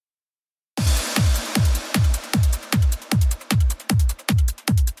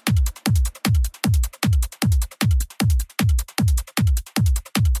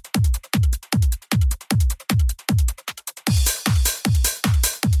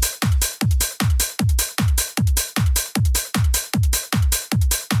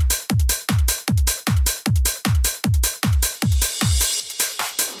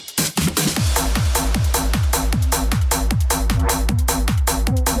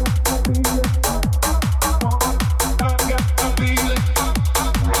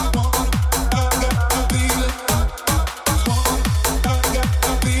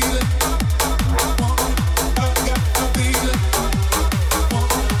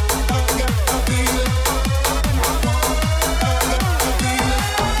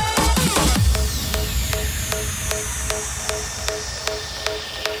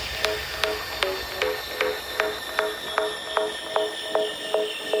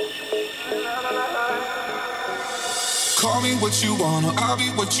Call me what you wanna, I'll be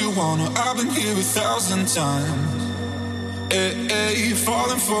what you wanna. I've been here 1,000 times. Hey, hey,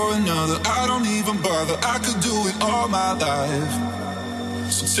 falling for another, I don't even bother. I could do it all my life.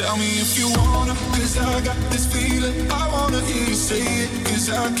 So tell me if you wanna, cause I got this feeling. I wanna hear you say it, cause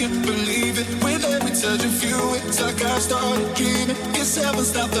I can't believe it. With every touch of you, it's like I started dreaming. Guess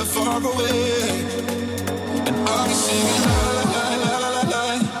heaven's not that far away. And I'll be singing la la la la la la la.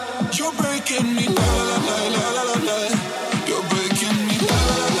 You're breaking me la la la la la la la. You're breaking me la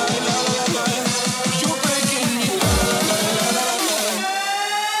la la la la la. You're breaking me la la la la la la.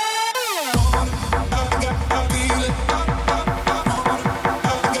 I feel it.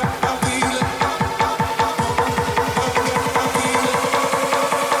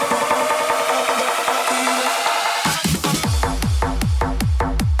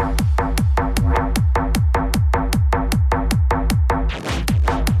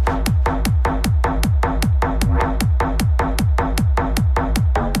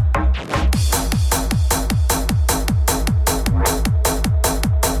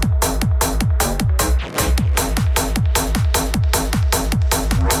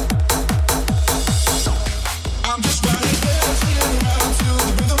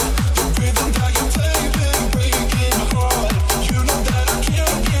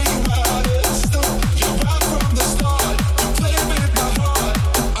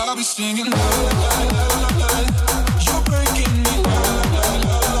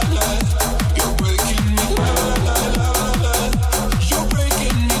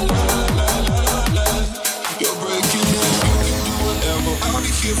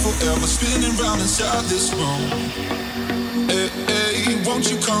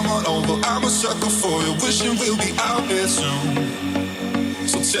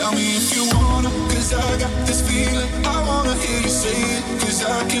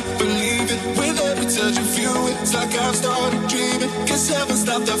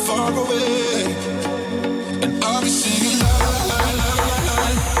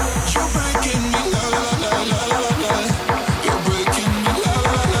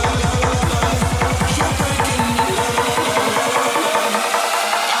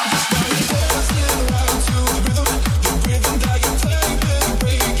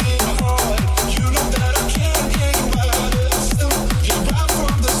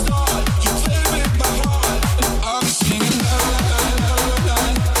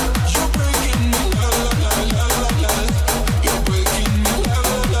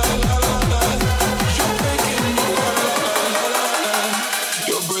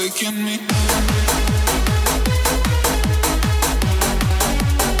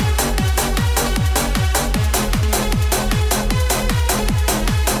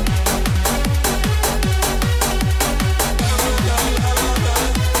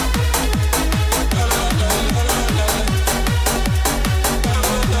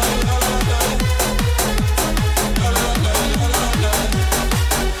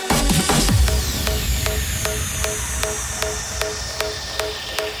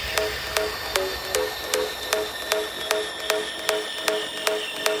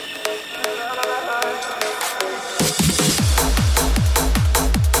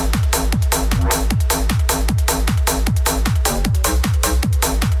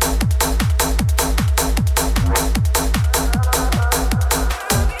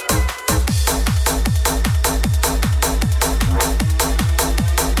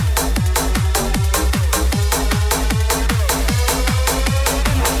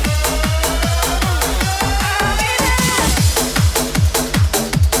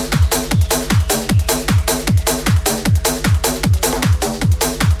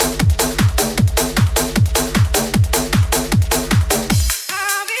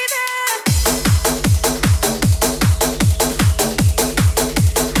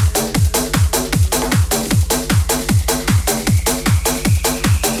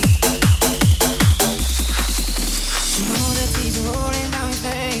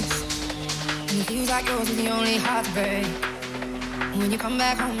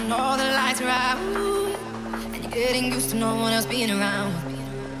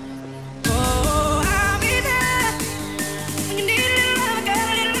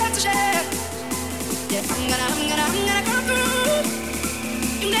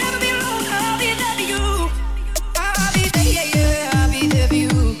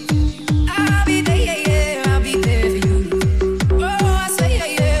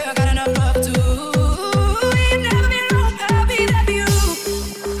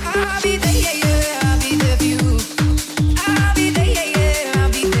 I'll be there, yeah, yeah, I'll be there for you. I'll be there, yeah, yeah.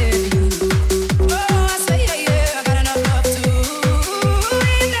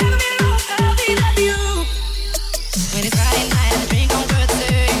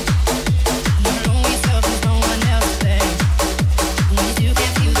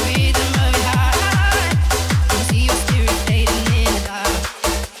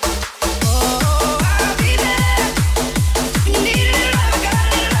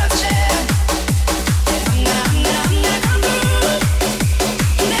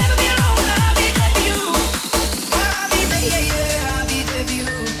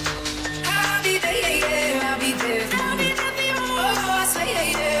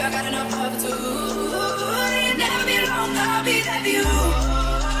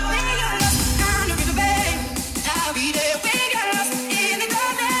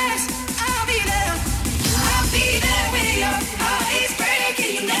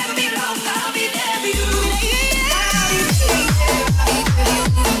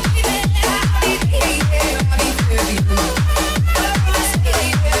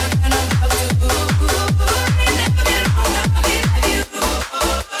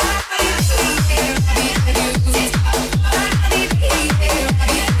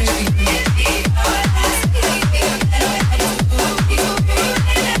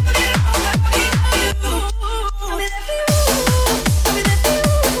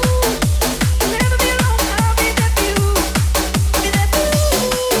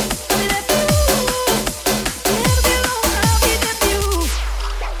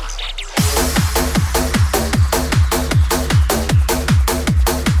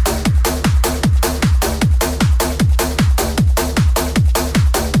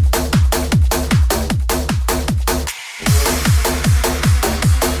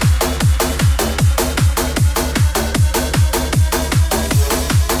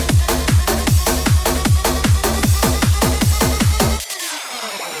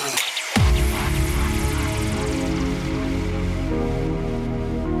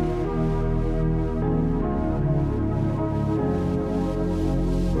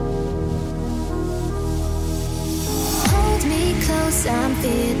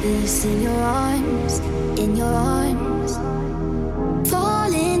 this in your arms, in your arms.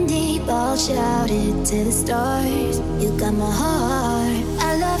 Falling deep, I'll shout it to the stars. You got my heart.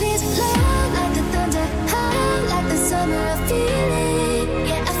 Our love is loud like the thunder, high like the summer. I feel it,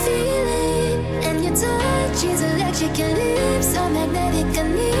 yeah, I feel it. And your touch is electric, your lips are magnetic. I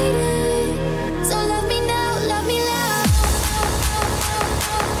need it. So love me now, love me loud.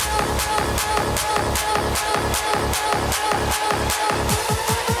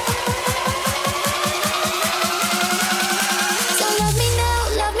 So love me now,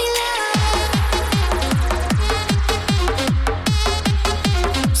 love me loud.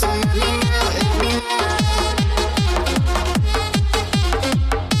 So love me now, love me loud.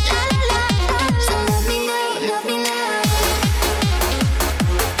 La la la la. So love me now, love me loud.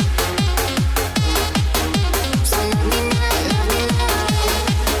 So love me now, love me loud.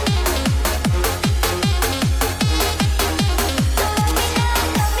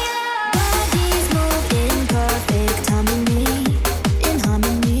 Bodies move in perfect harmony, in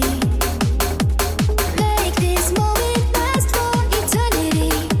harmony. Make this moment last for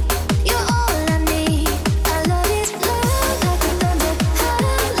eternity. You're all I need. Our love is loud like the thunder,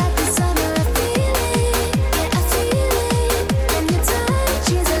 high like the summer. I feel it, yeah, I feel it. And your touch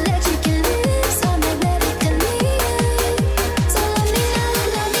is electric, your lips are magnetic. I need it. So love me now,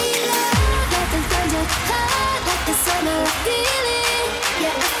 love me loud like the thunder, high like the summer. I feel it,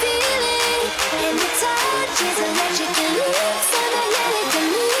 yeah, I feel it. And your touch is electric, your lips are magnetic. I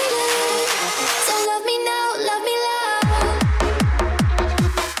need it. So love me now, love me loud.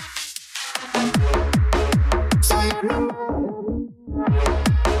 So love me now.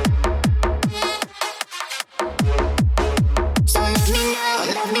 So love me now,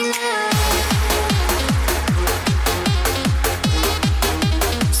 love me loud.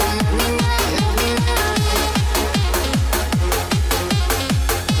 So love me now, love me loud.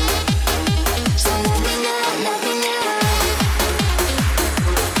 So love me now, love me loud.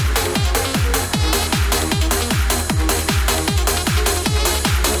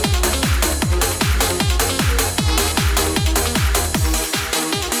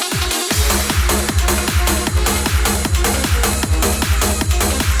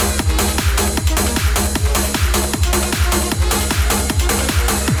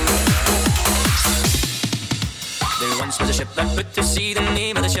 There once was a ship that put to sea. The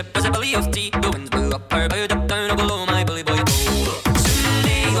name of the ship was a belly of tea. The winds blew up her bow, up down, oh below my bully boy bow. Soon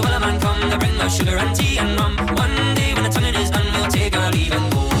may the wellerman come to bring us sugar and tea and rum. One day when the tonguing is done, we'll take our leave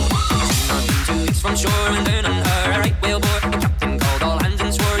and go. Soon not 2 weeks from shore, and down on her a right whale bore. The captain called all hands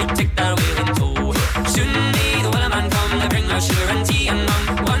and swore he'd take that whale in tow. Soon may the wellerman come to bring us sugar and tea and rum.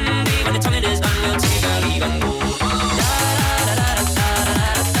 One day when the tonguing is done, we'll take our leave and go.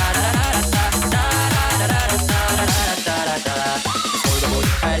 Before the boat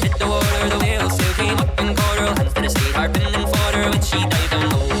had hit the water, the whale sail came up and caught her. Hands to the stayed harping and fought her when she dived down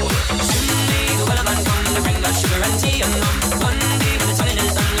low. Soon may the wellerman come to bring us sugar and tea and rum. One day when the tonguing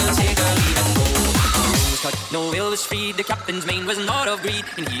is done, we'll take our leave and go. The moon was cut, no whale was freed. The captain's mane was not of greed,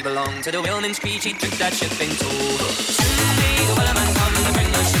 and he belonged to the whaleman's creed. He took that ship in tow. Soon may the wellerman come to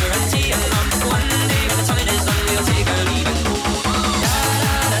bring us sugar and tea and rum. One day when the tonguing is done, we'll take our leave and go.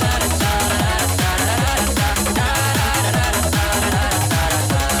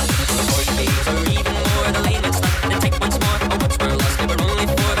 Before the days or even more, the lane went snug, and take once more. Our boats were lost, they were only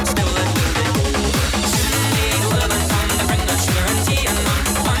 4, but still that will did go. Soon may the wellerman come to bring us sugar and tea and rum.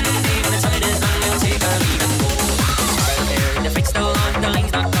 One day when the tonguing is done, we'll take our leave and go. Scarlet hair, the fight's still on, the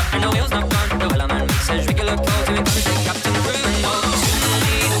line's not cut, and the whale's not gone. The wellerman makes his regular call to encourage the captain, crew, and all.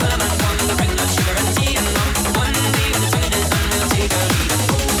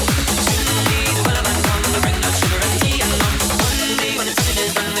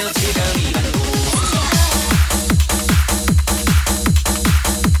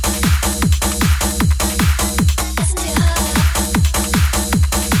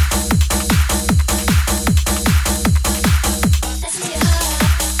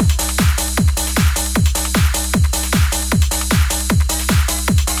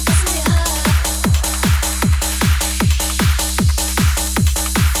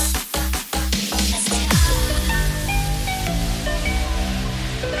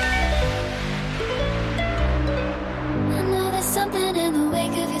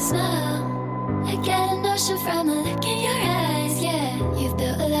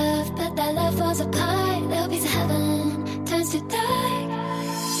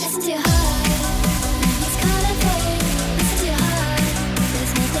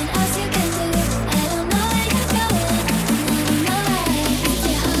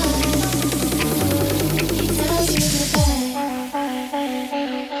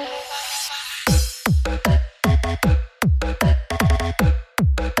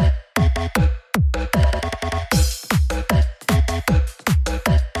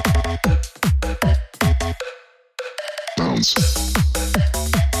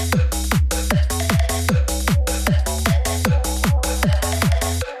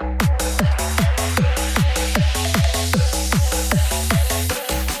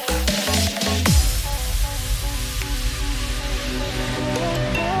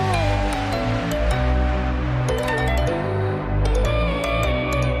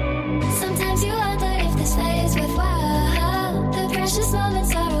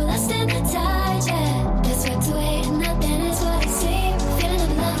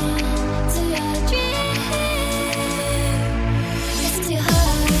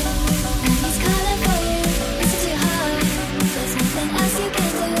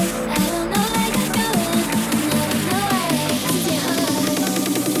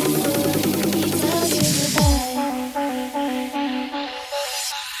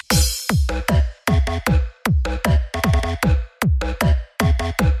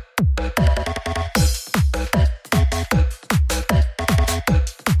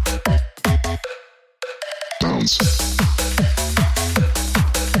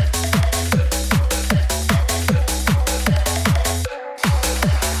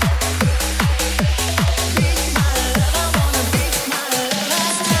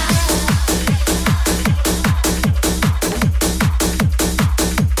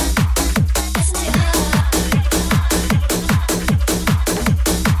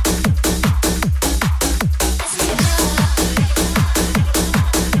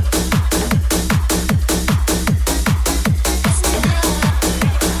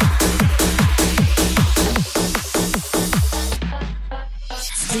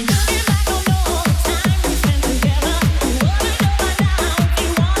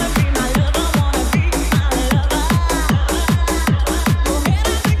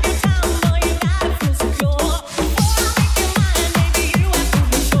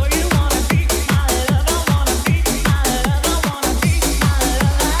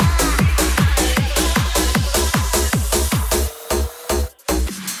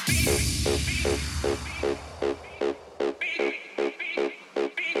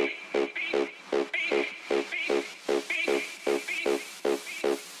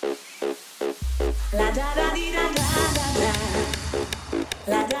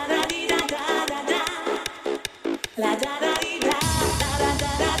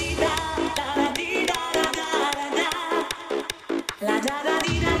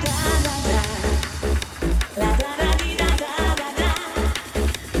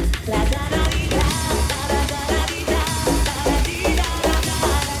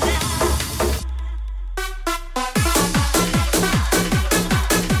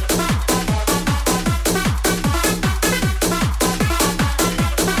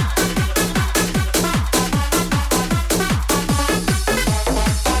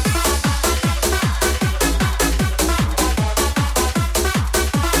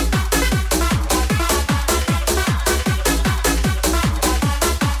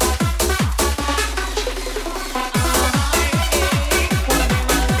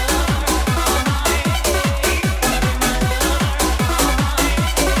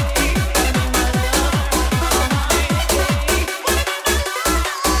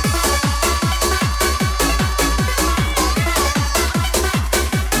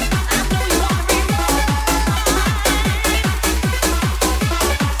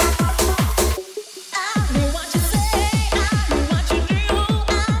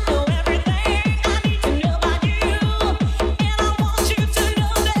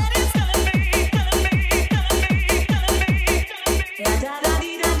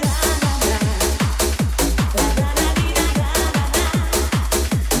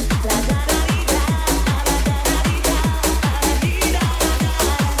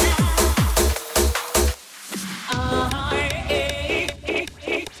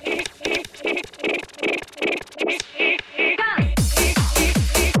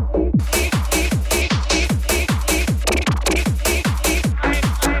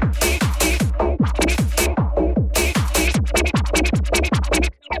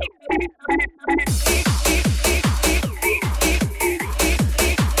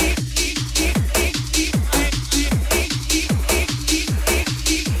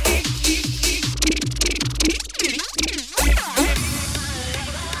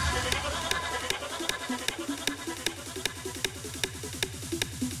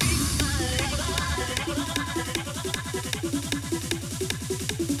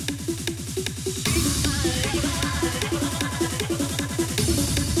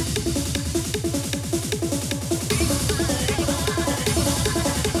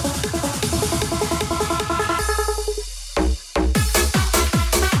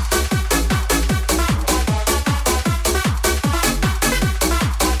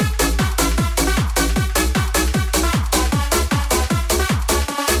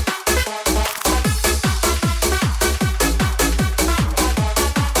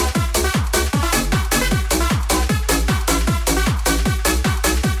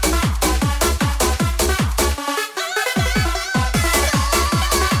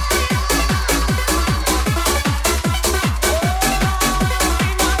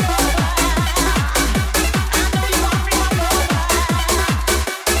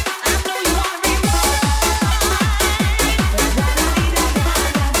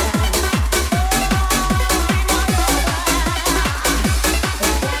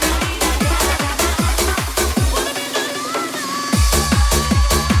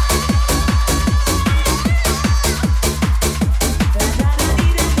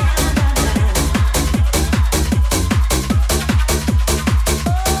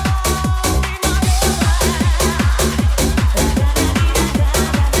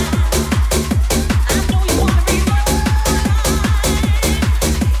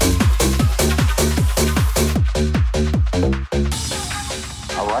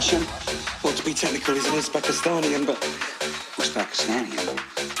 Russian? Well, to be technical, he's an Uzbekistanian, but... Uzbekistanian?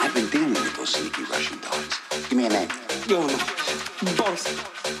 I've been dealing with those sneaky Russian dogs. Give me a name. Oh, no. Boris.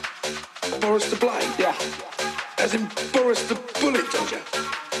 Boris the Blade, yeah. As in Boris the Bullet Dodger.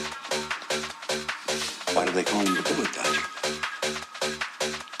 Why do they call him the Bullet Dodger?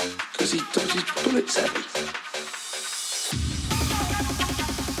 Because he dodges bullets heavy.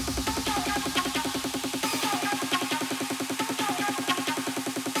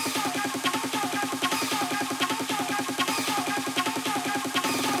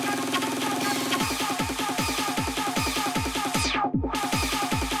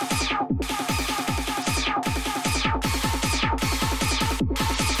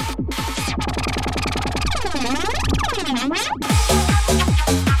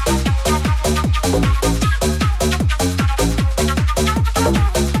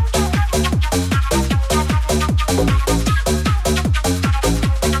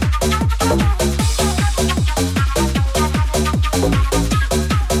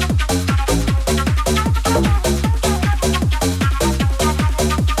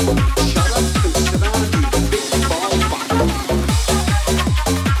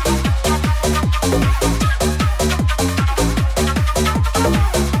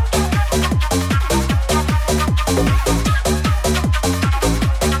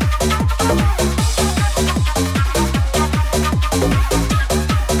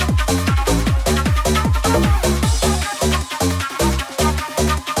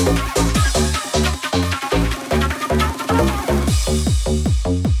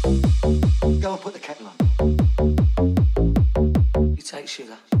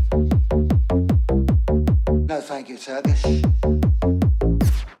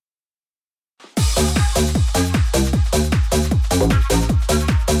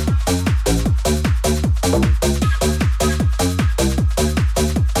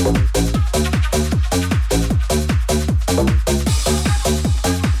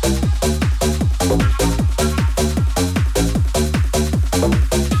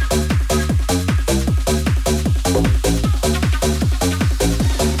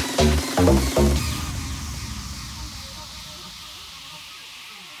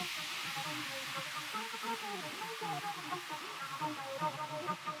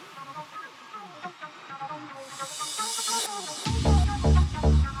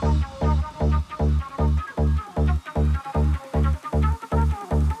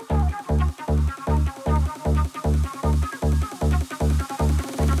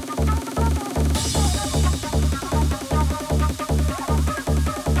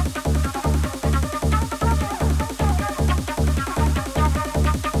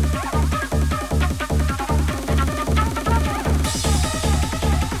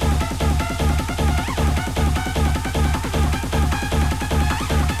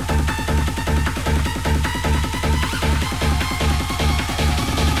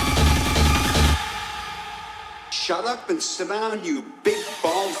 about, you big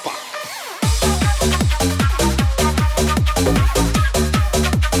bald fuck.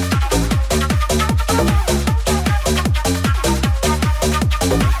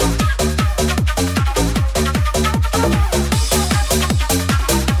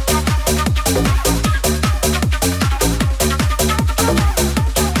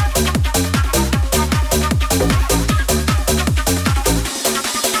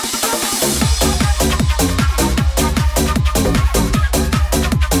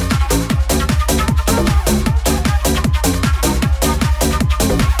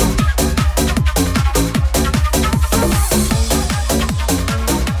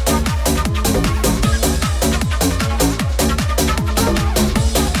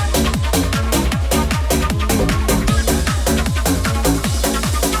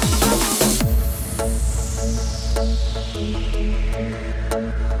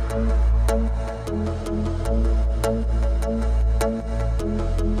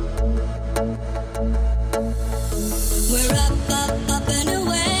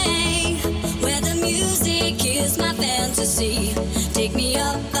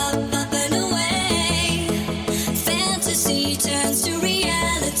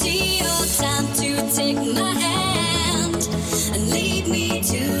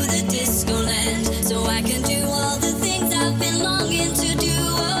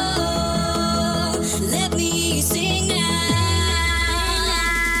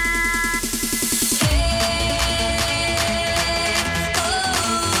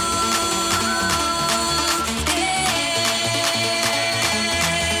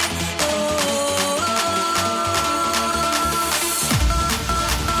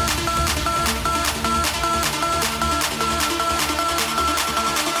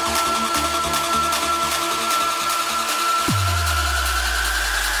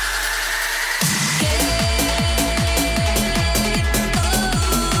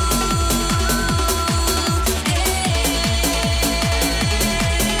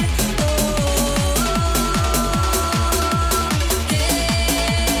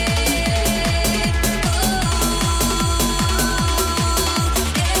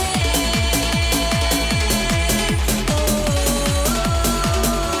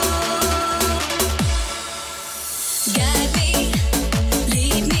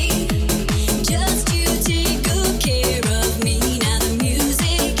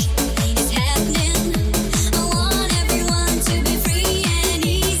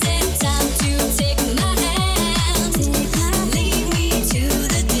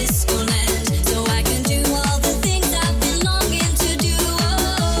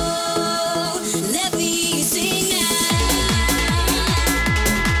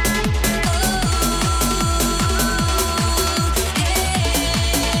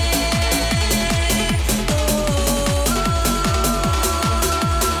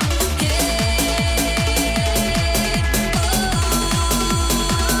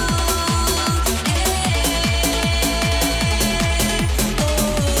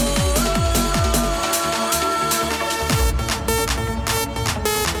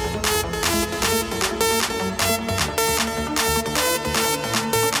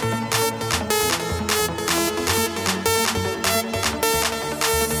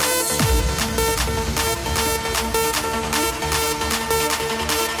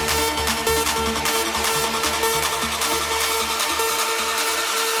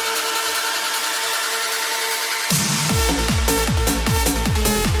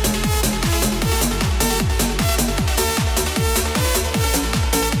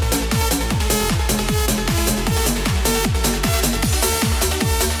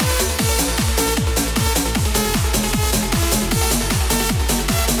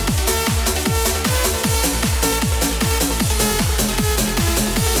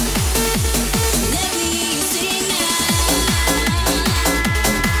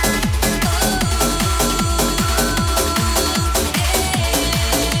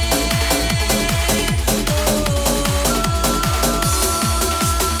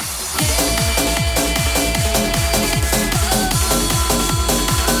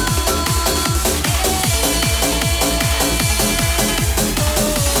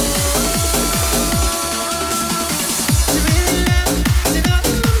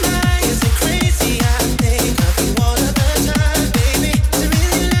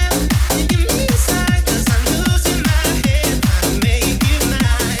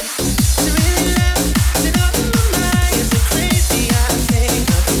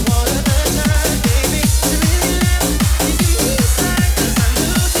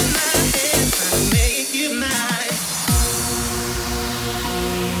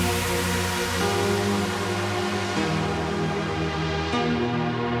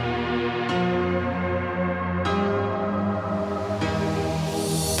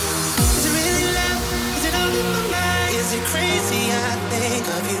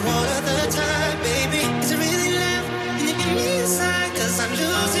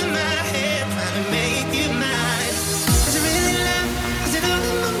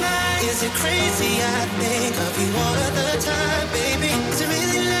 it crazy? I think of you all of the time, baby. Is it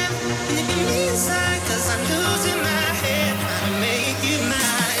really love? Can you give me a sign? 'Cause I'm losing my head trying to make you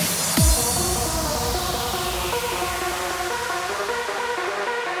mine.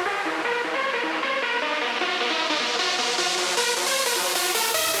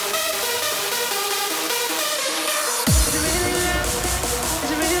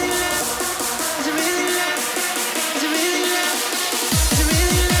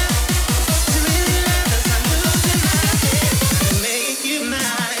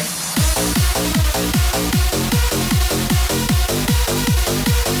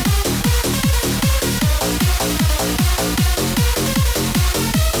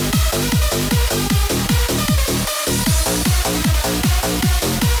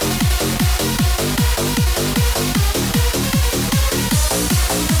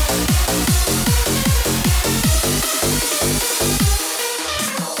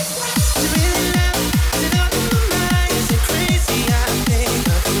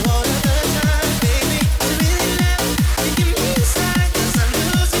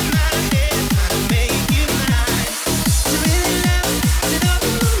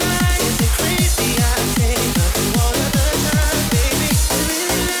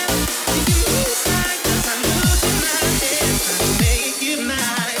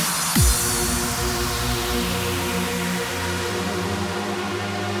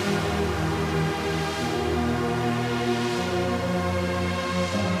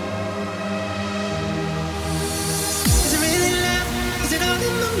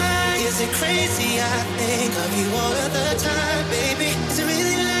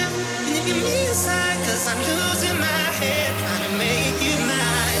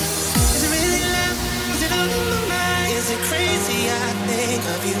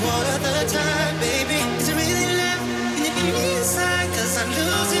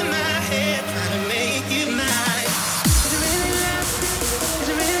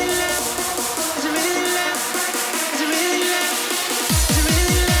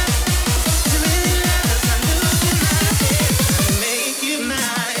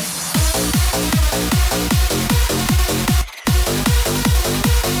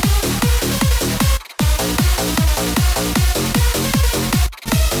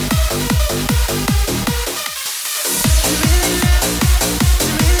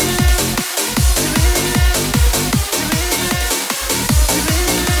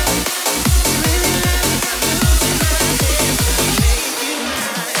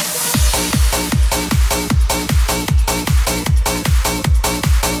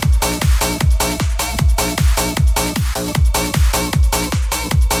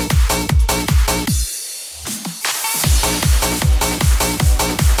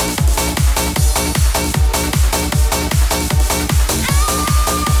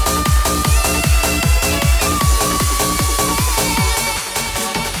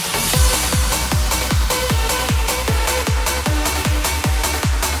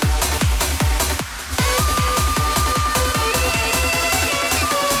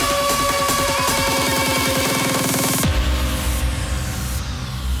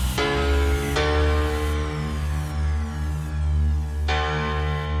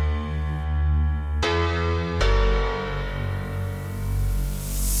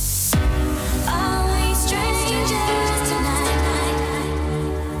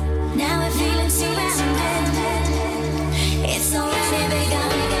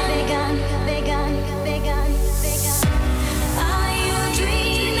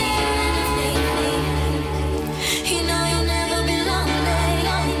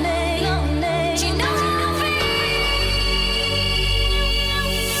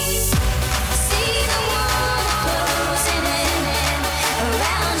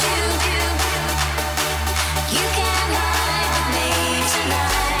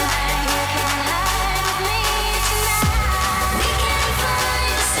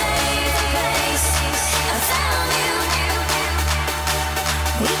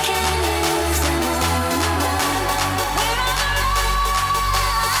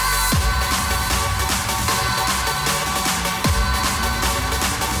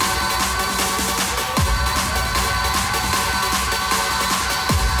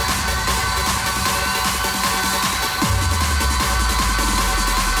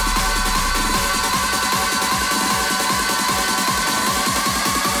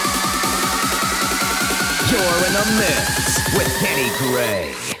 the Mix with Kenny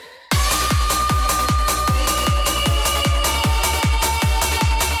Gray.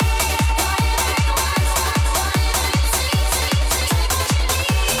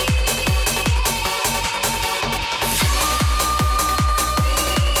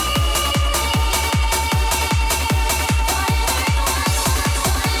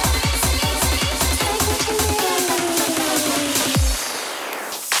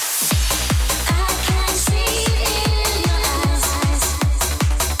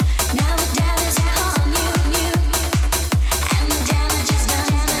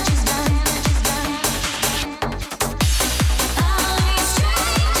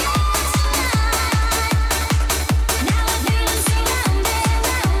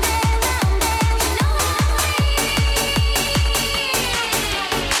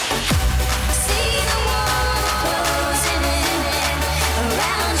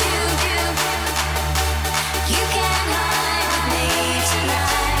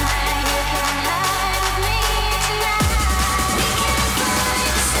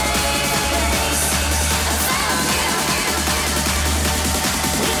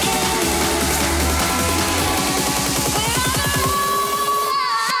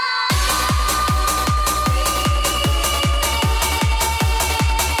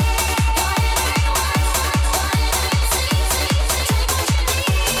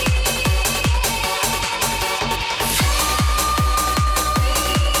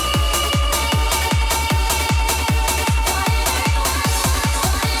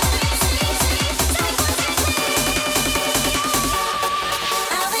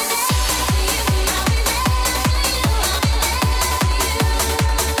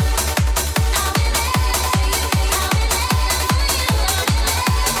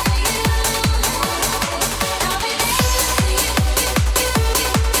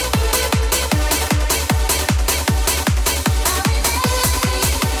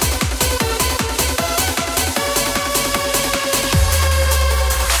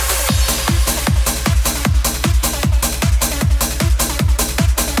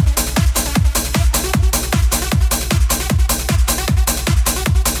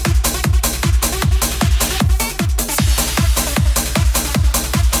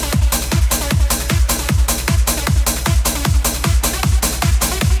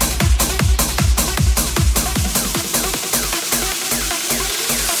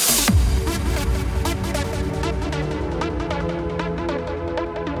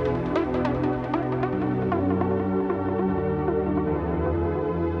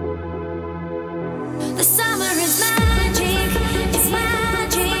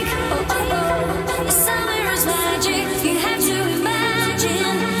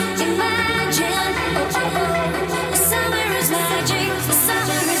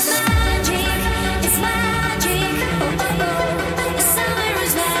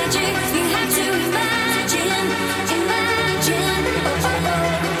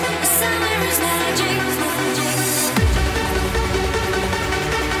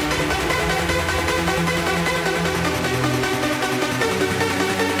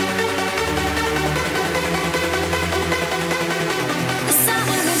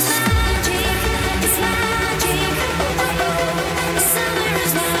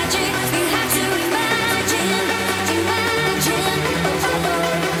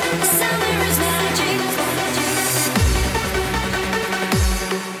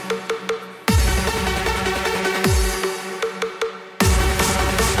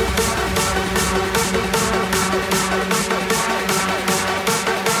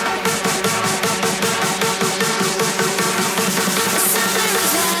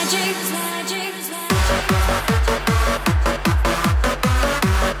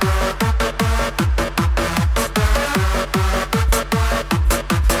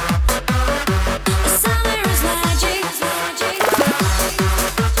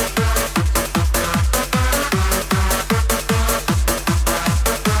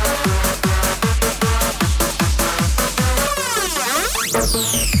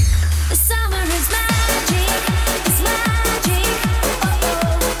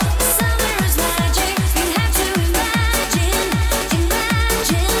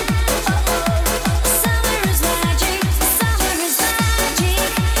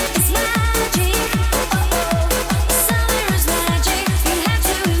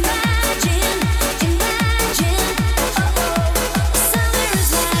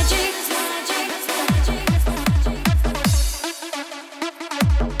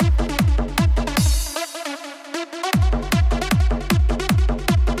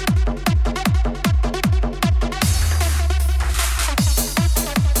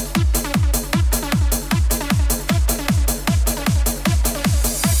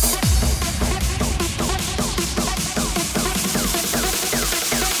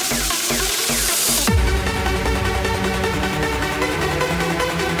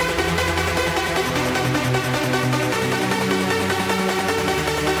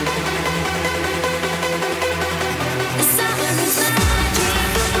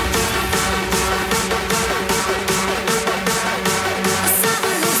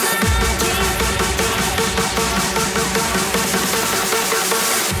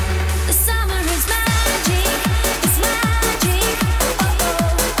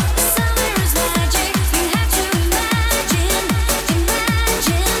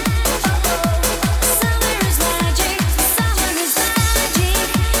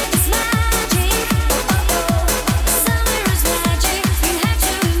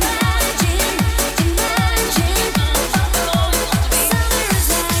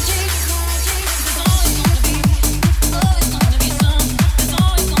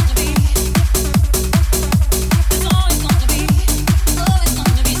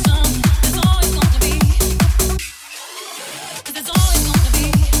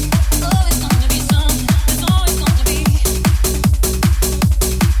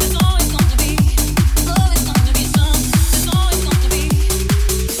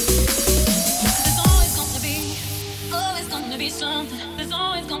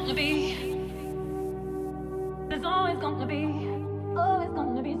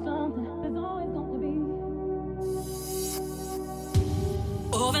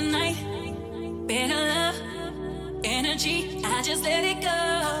 Overnight, better love, energy, I just let it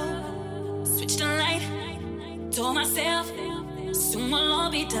go. Switched the light, told myself, soon we'll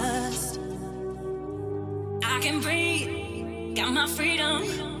all be dust. I can breathe, got my freedom.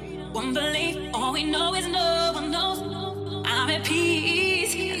 One belief, all we know is no one knows. I'm at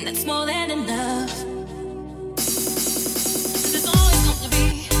peace, and that's more than enough. There's always gonna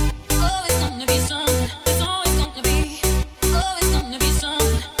be something. There's always gonna be something. There's always gonna be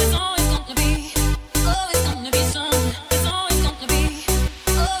something. There's always gonna be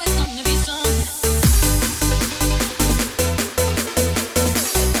something.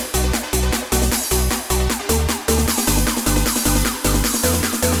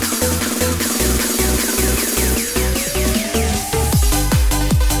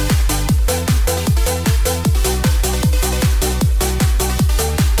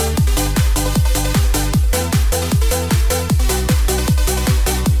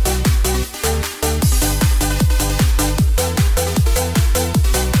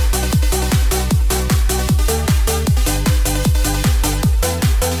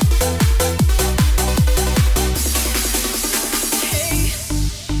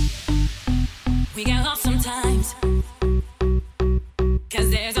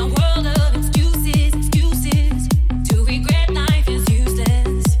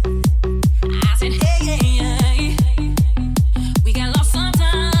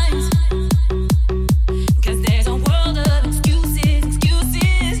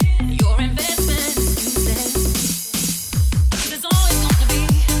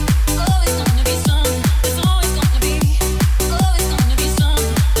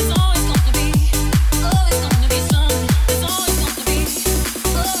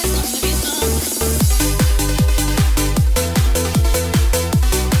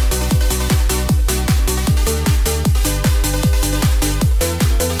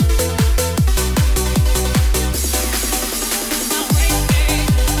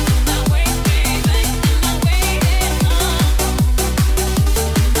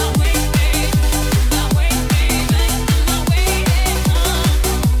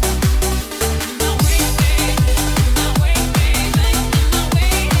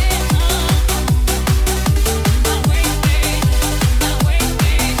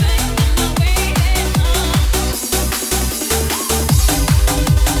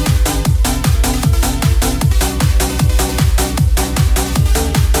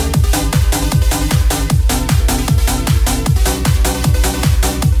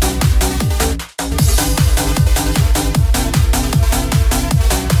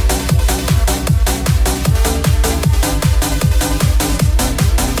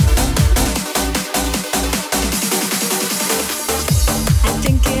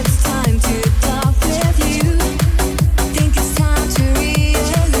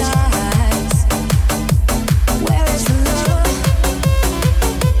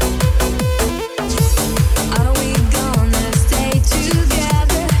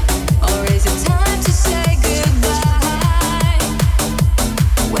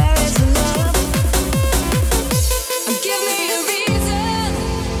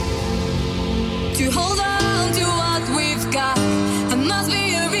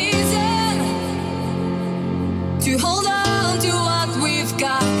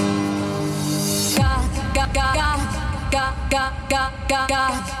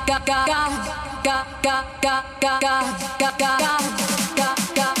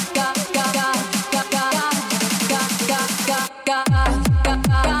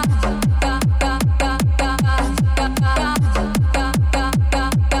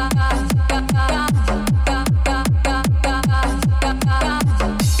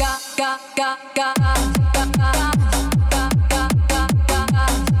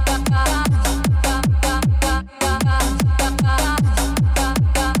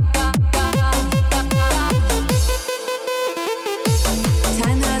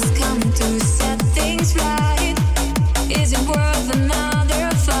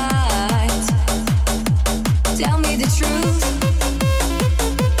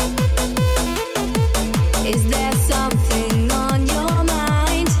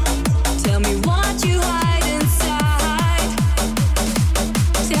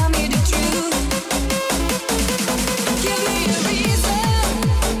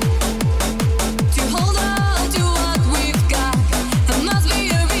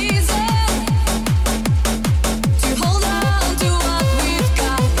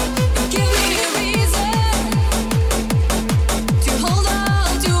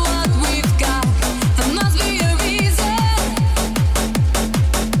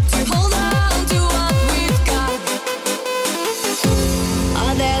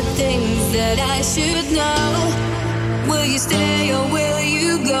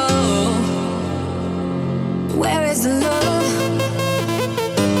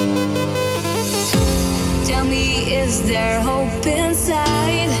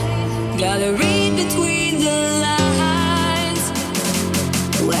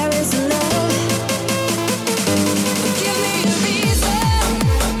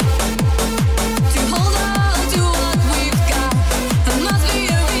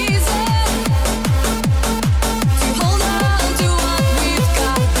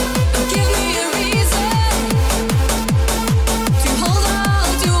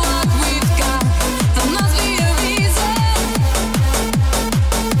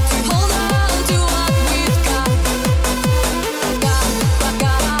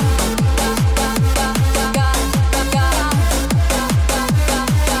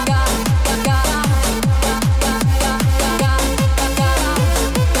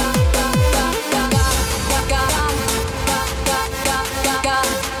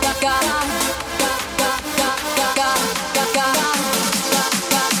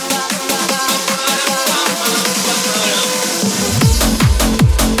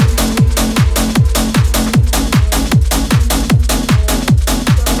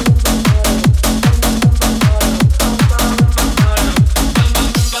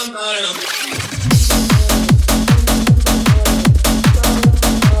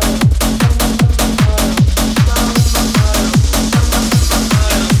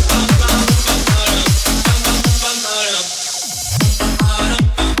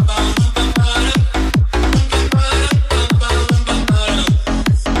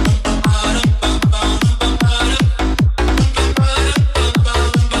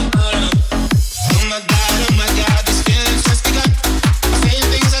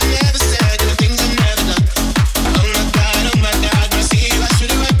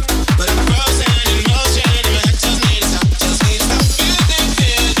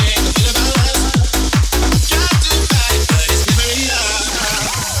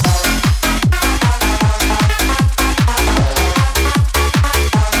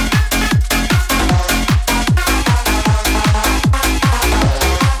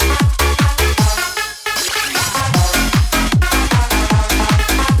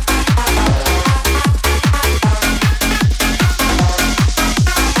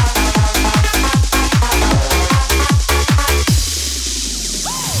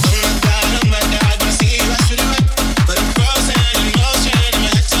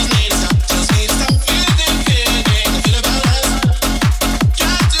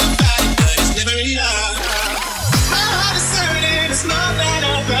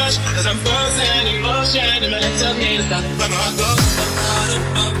 rush, cause I'm frozen in motion, and my legs tell me to stop. But my heart goes.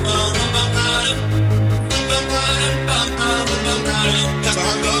 That's my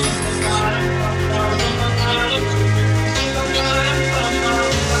heart goes.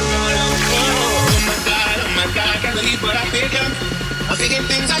 Oh my God, can't believe what I pick up. I'm thinking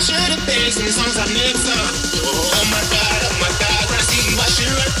things I shouldn't think, singing songs I mix up. Oh my God, when I see you I should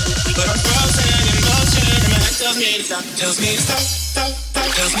run. But I'm frozen in motion, and my head tells me to stop. Tells me to stop, stop,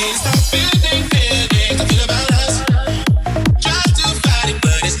 stop. Tells me to stop. Feeling I feel about us. Try to fight it,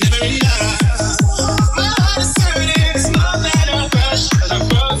 but it's never enough. My heart is hurting, it's more than a rush. Cause I'm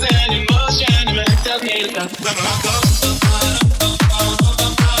frozen in motion, and my head tells me to stop. Where my heart goes.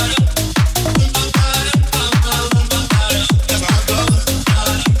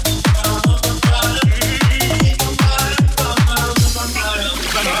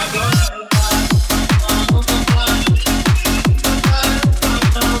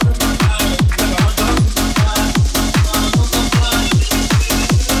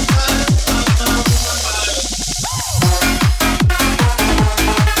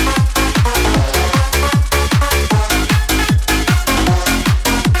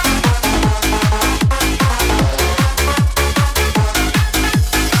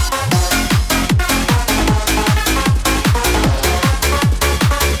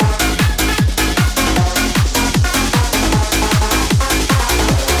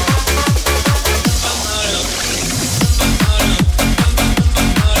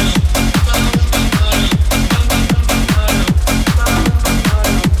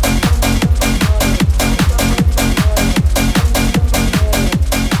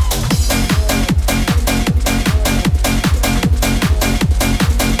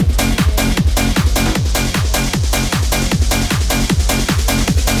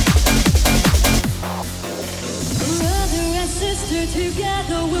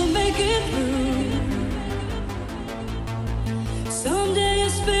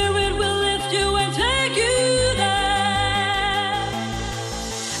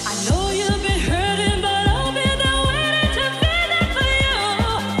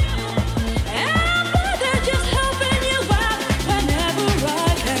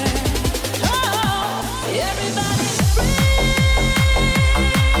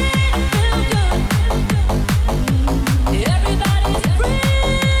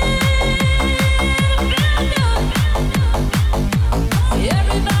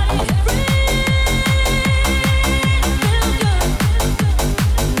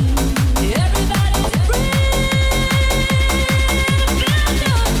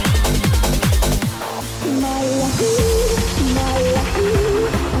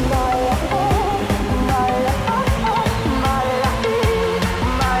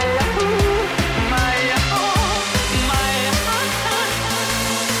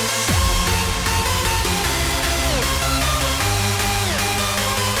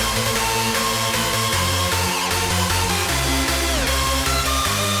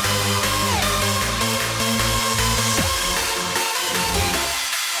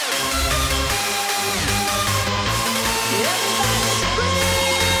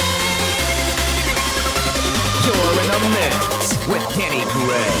 with Kenny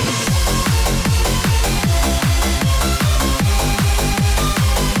Gray.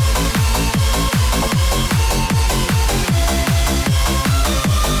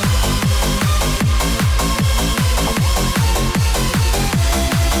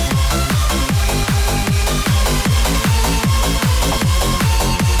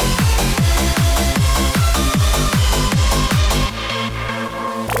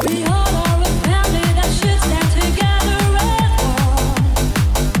 We all are a family that should stand together as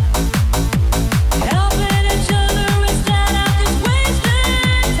one.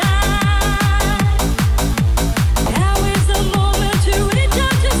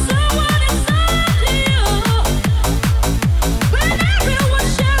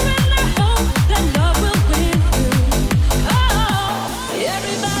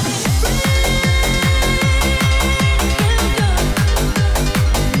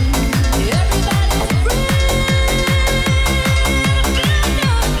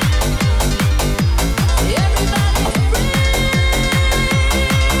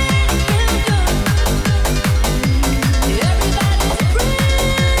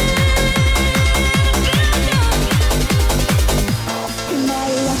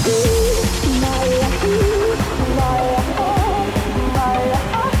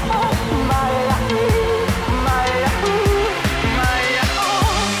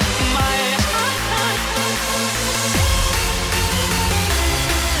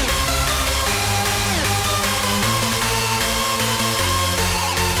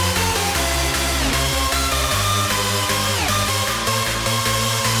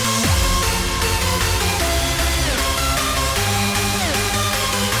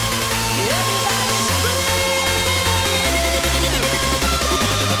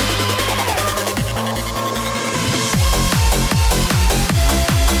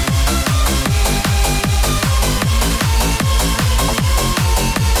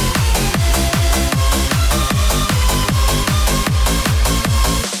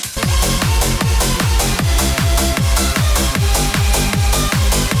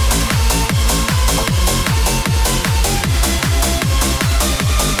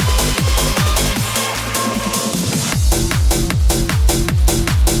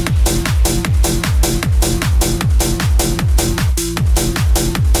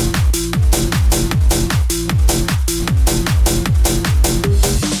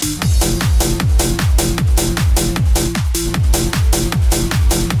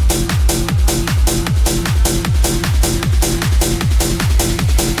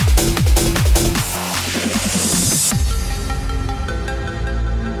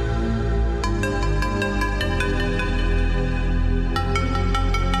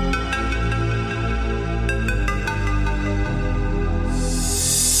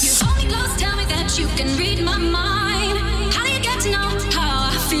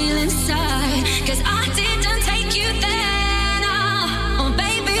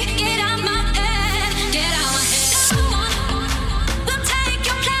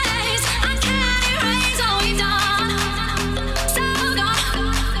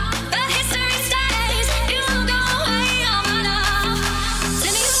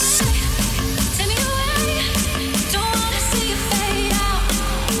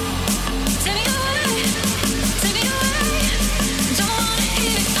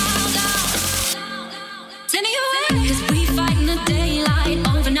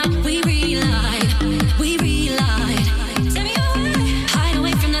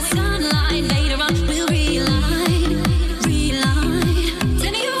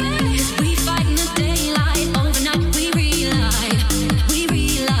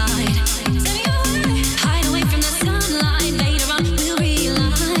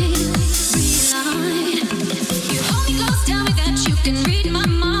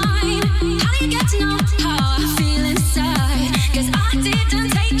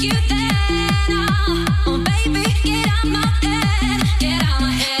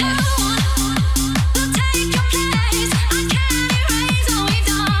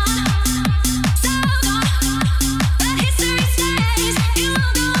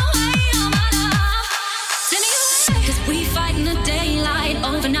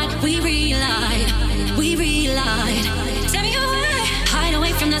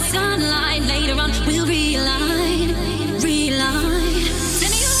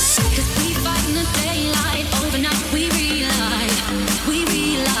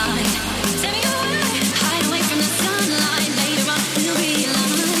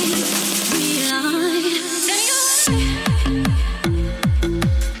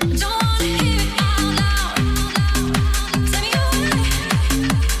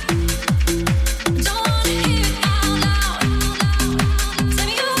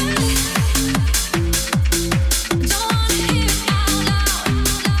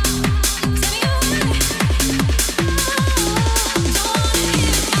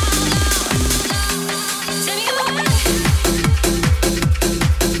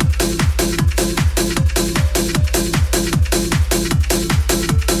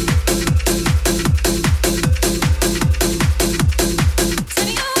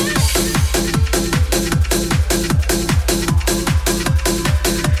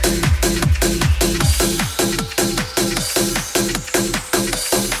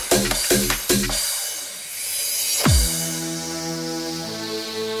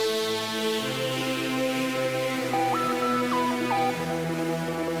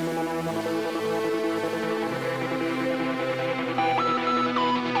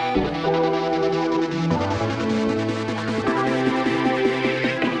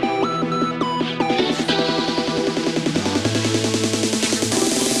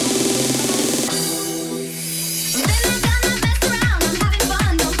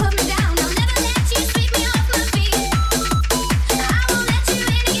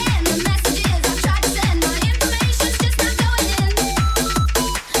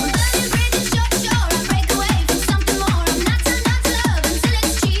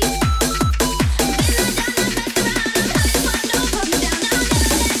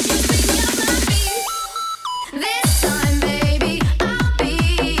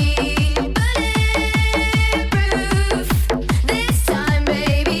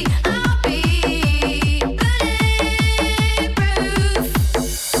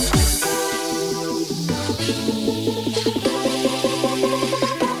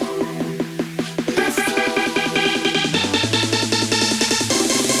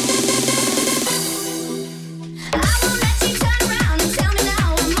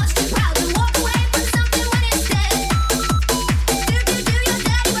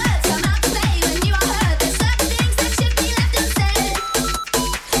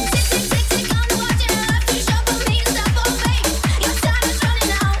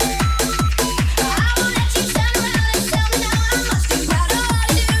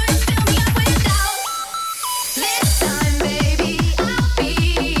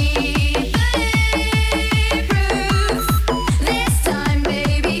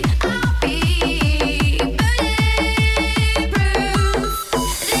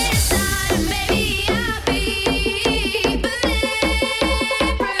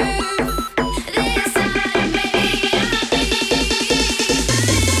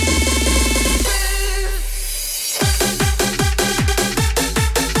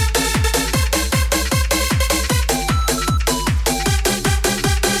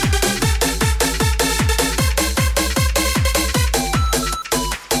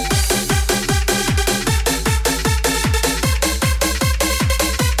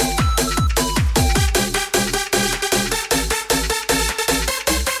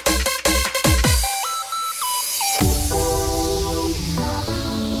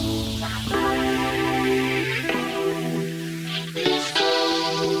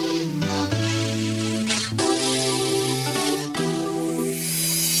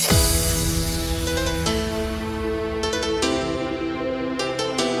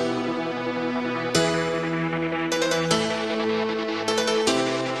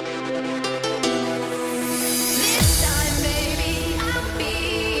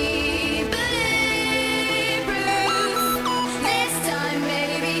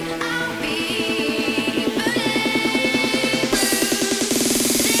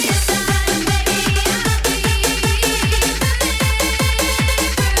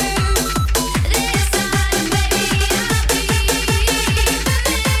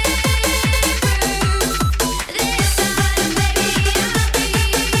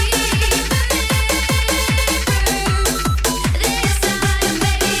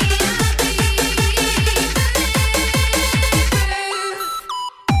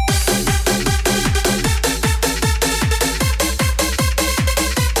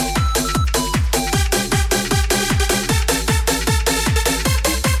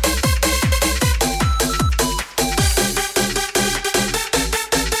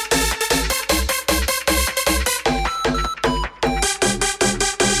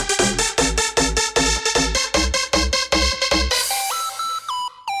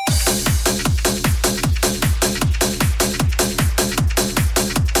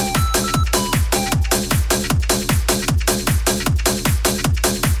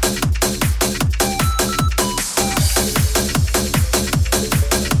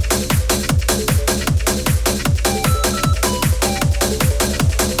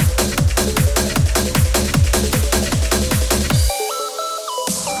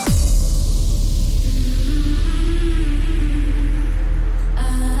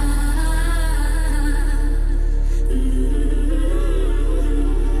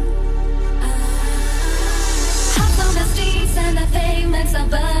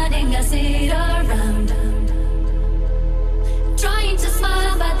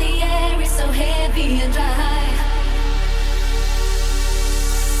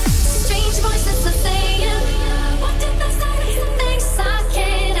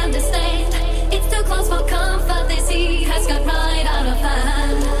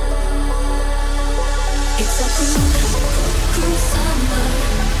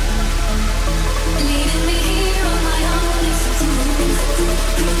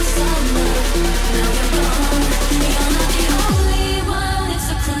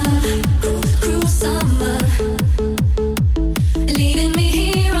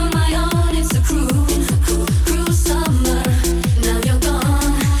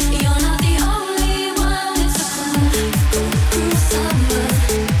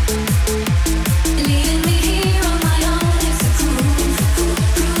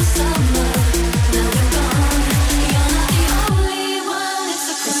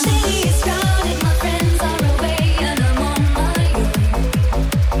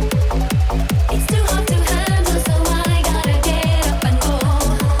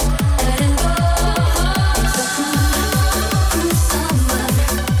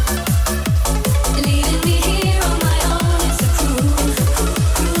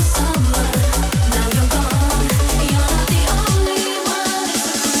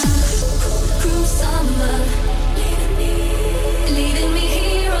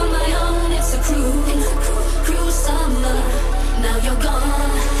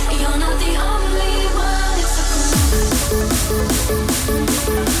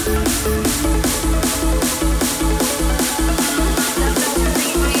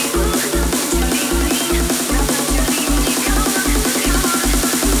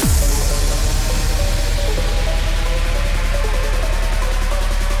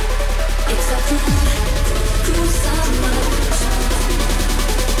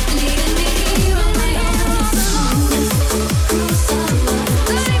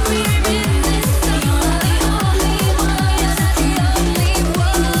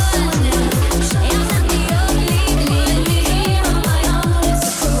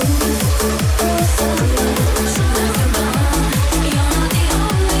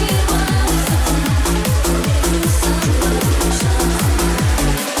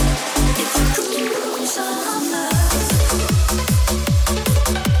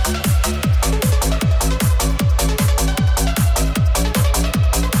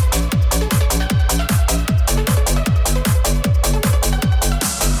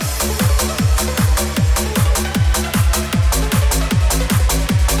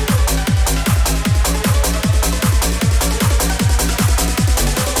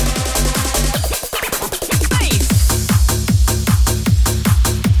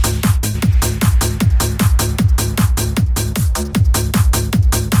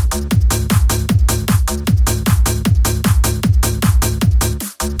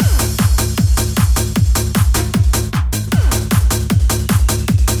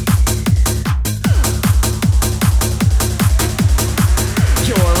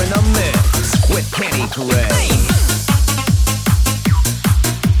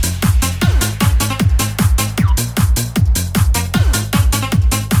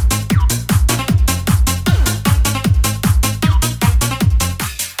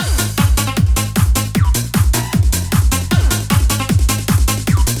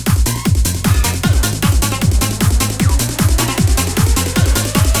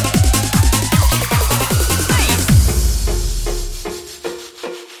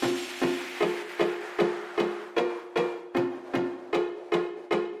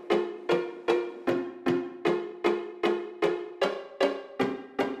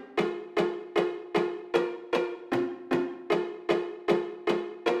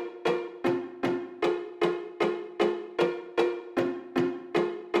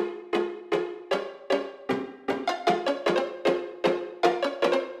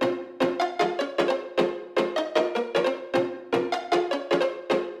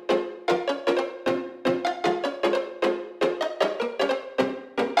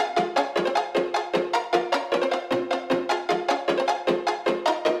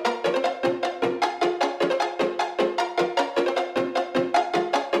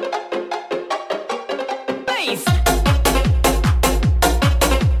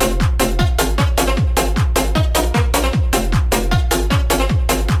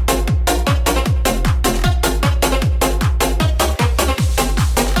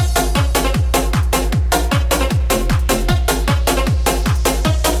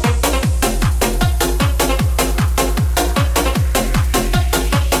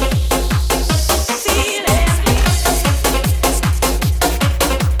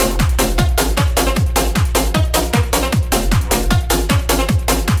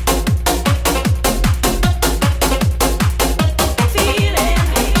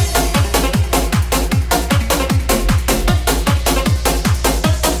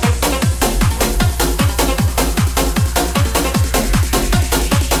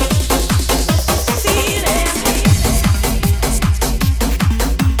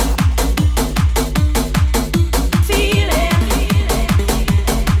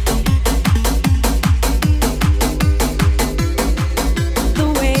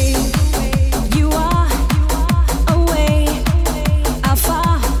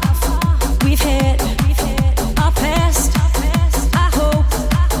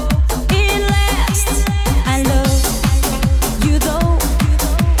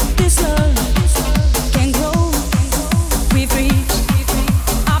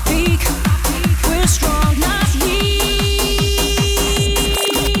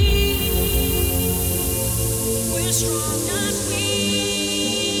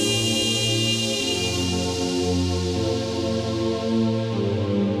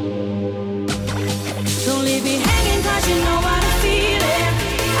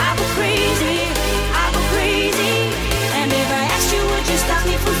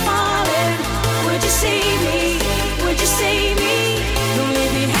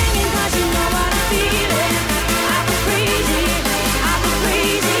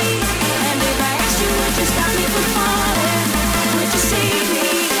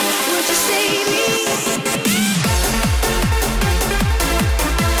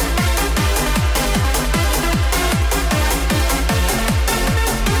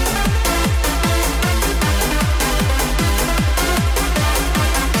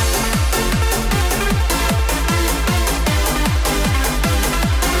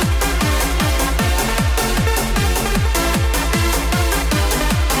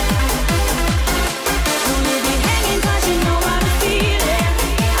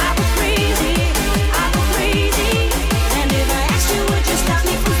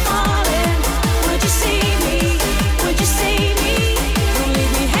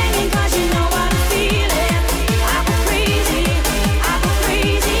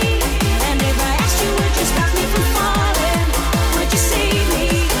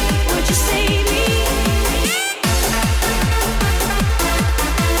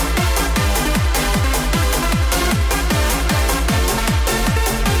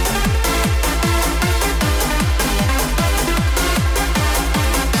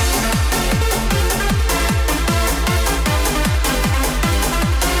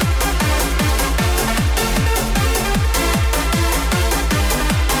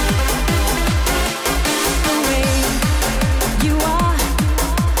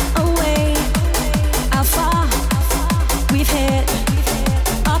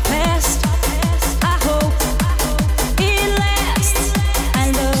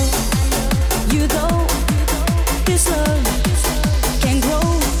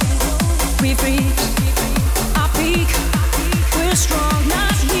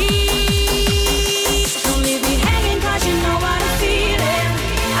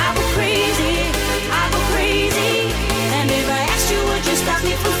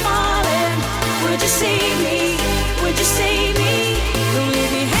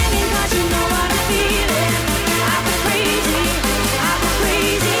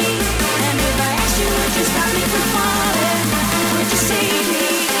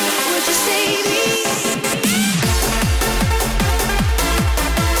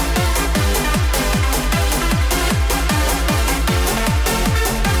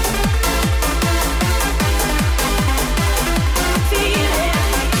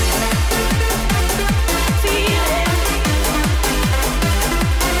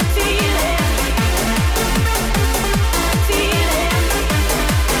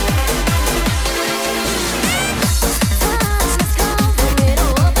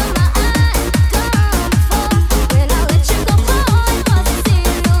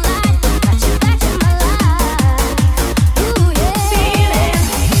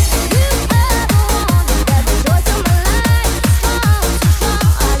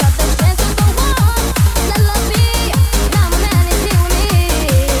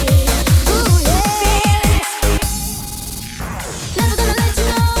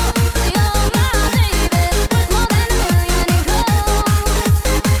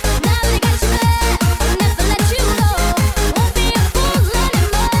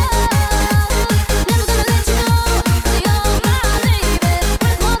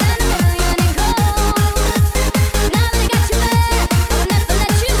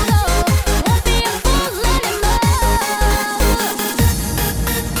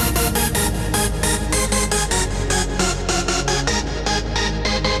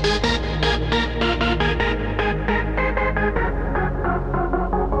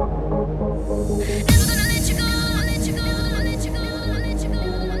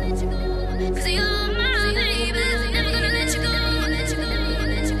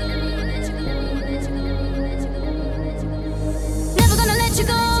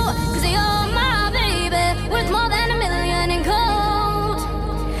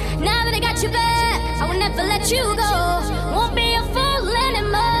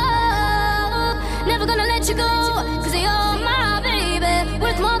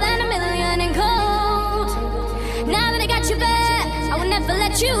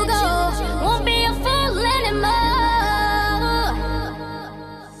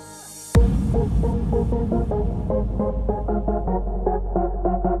 Never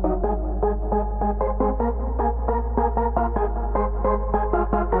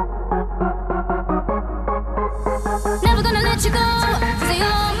gonna let you go, 'cause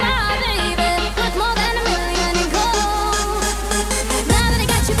you're my baby. Worth more than a million in gold. Now that I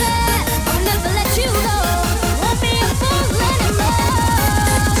got you back, I'll never let you go. Won't be a fool anymore.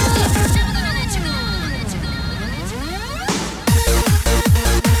 Never gonna let you go. Let you go.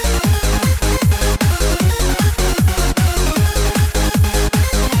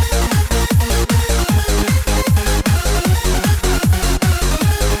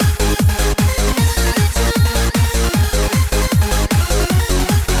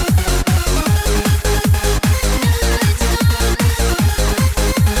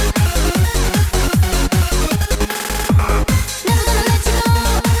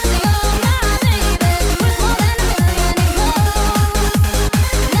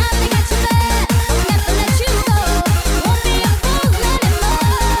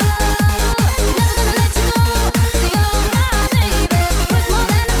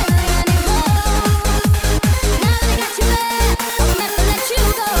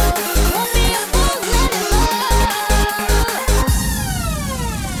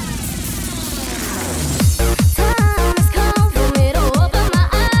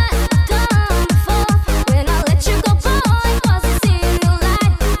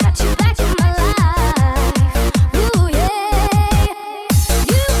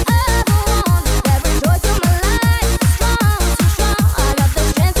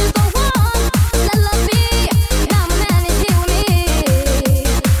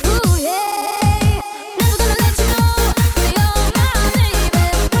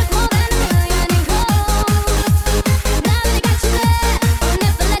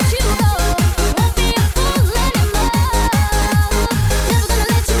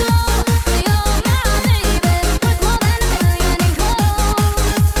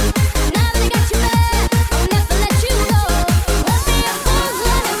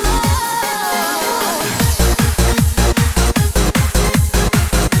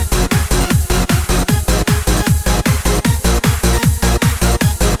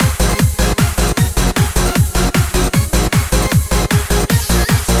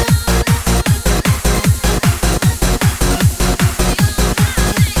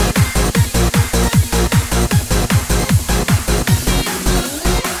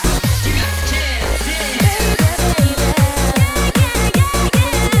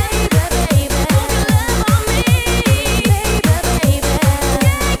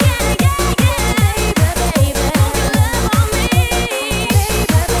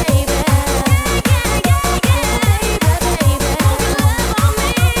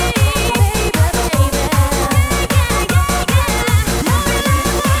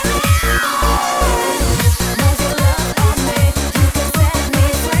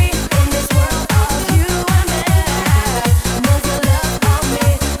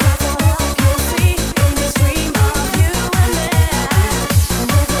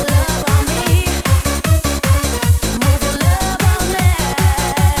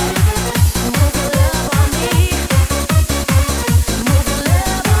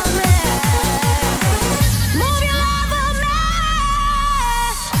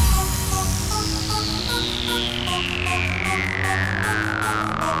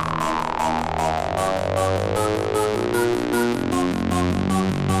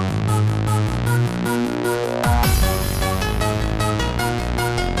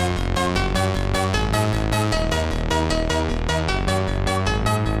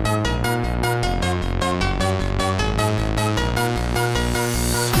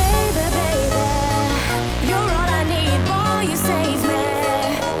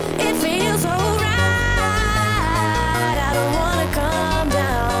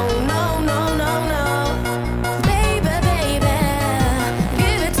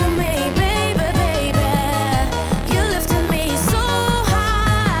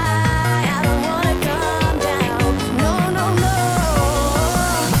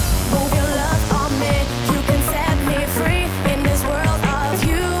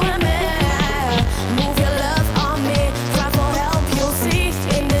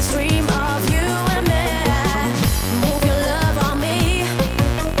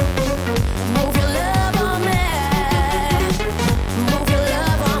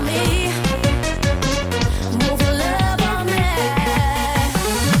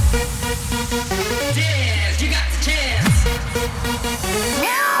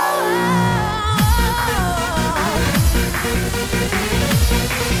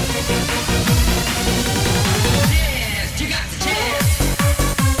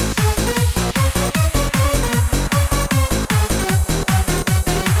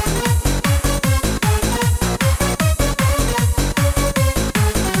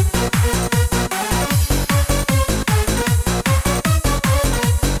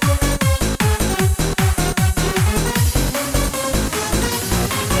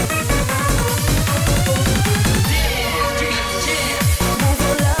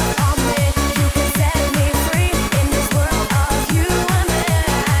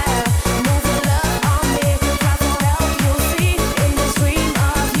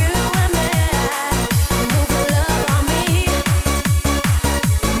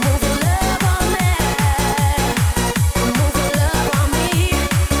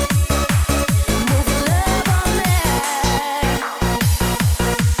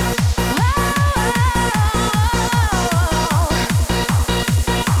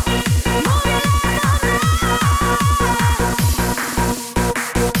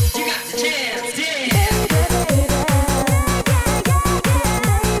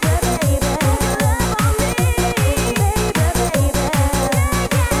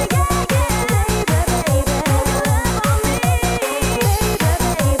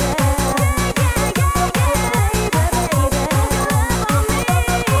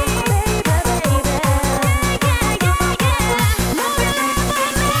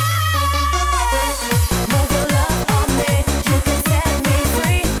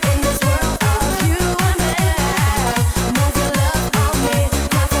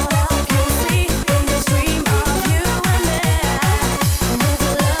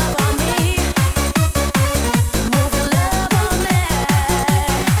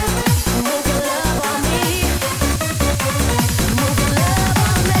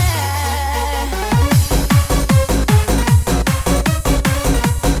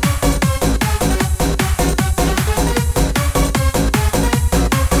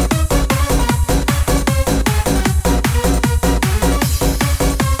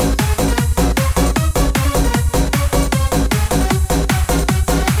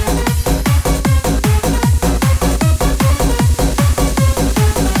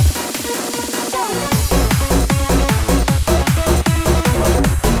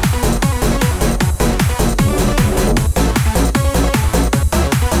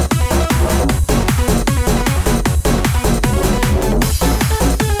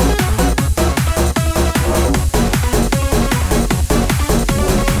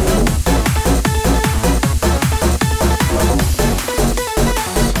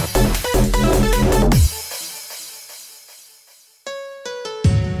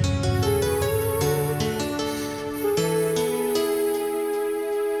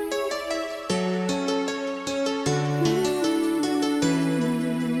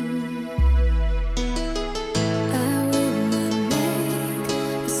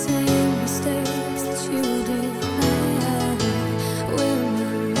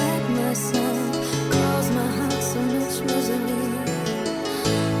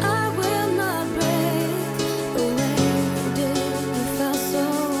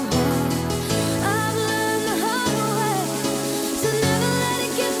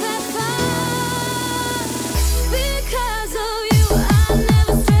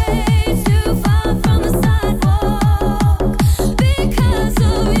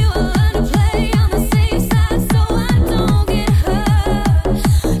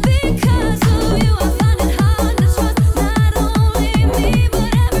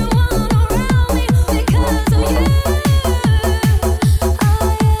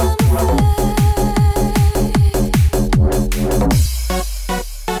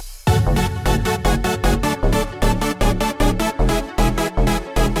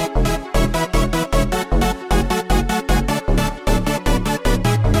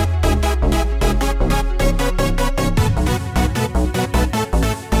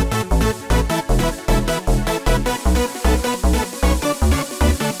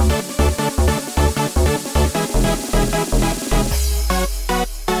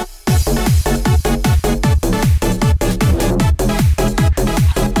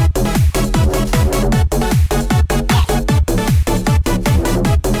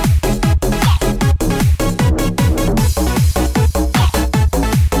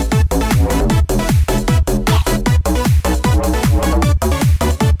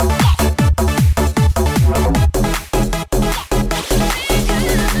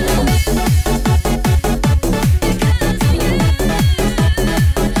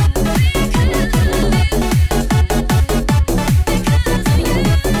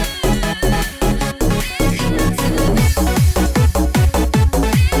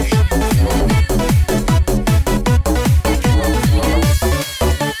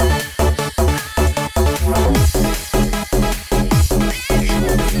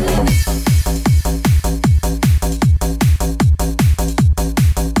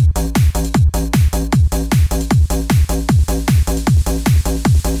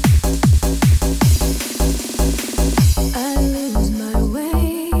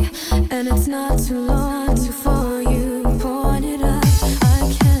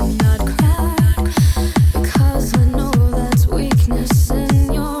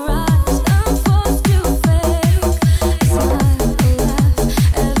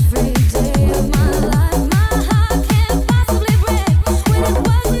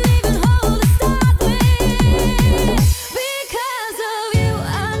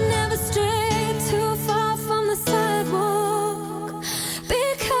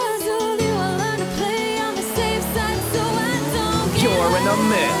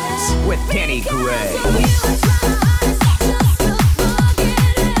 Donks with Kenny Gray.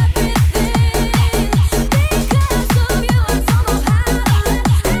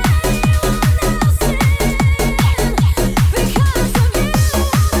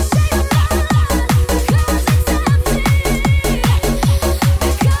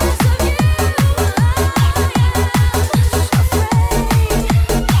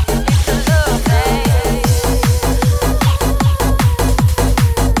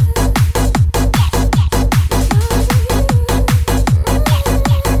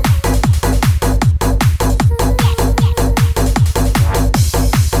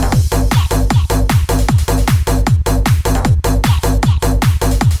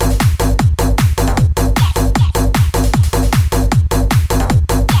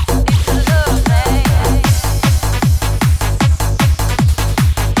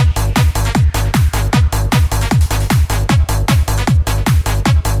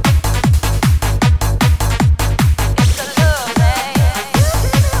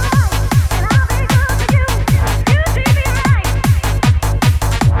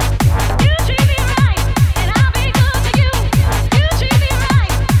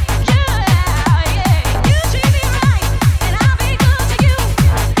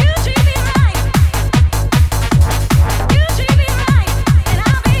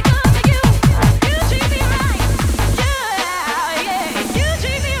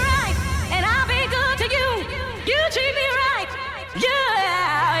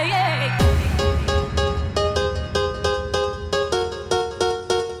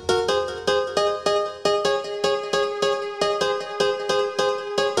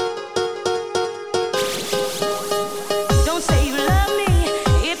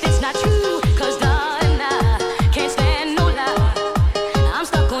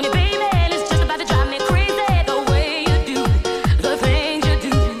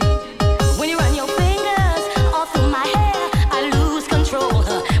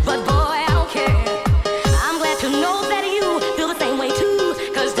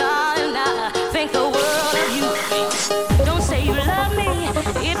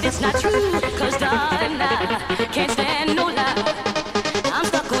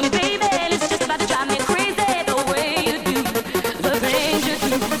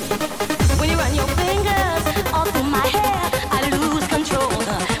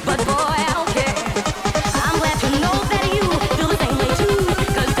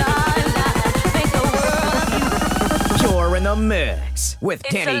 Mix with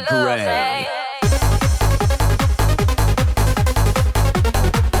Kenny Gray.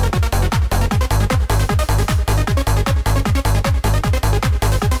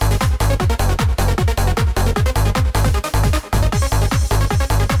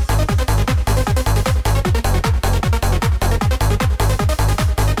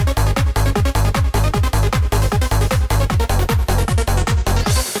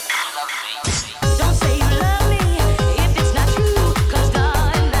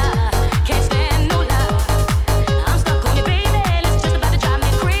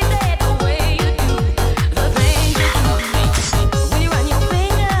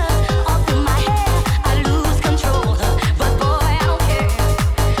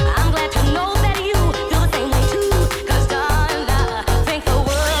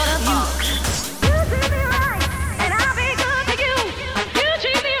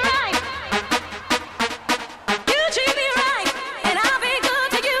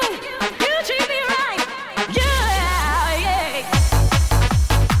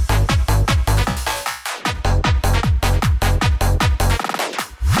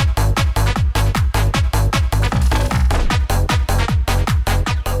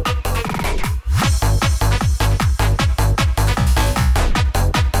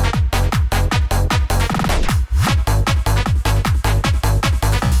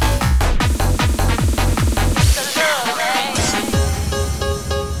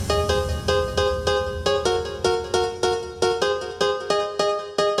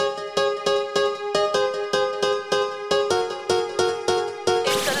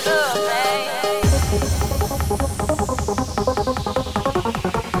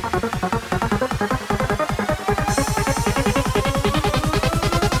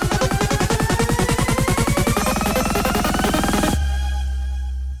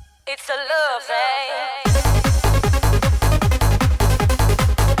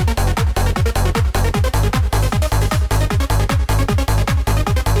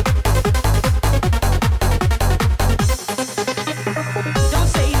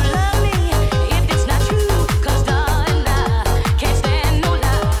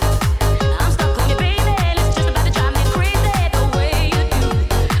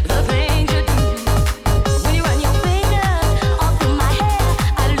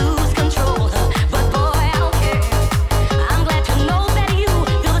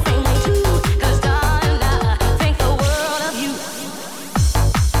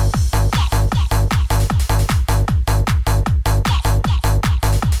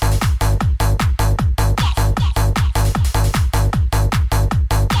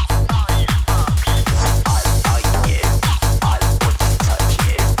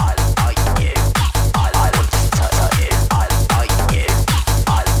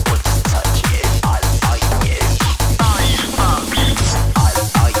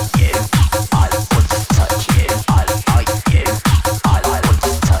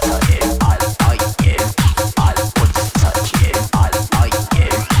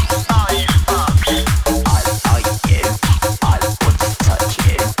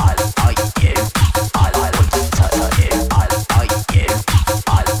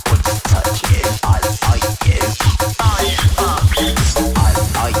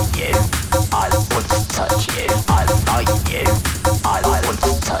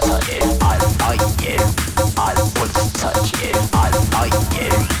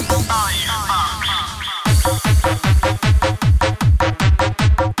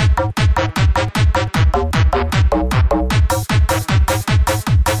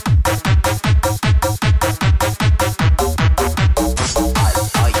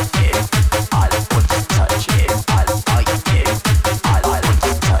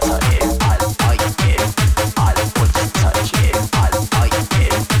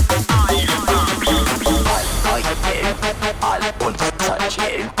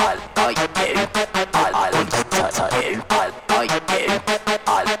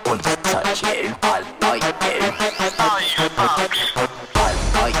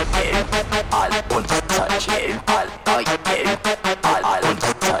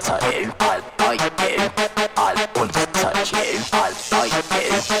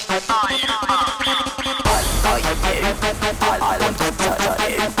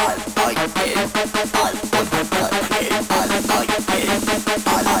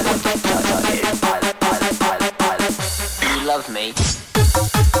 Love me.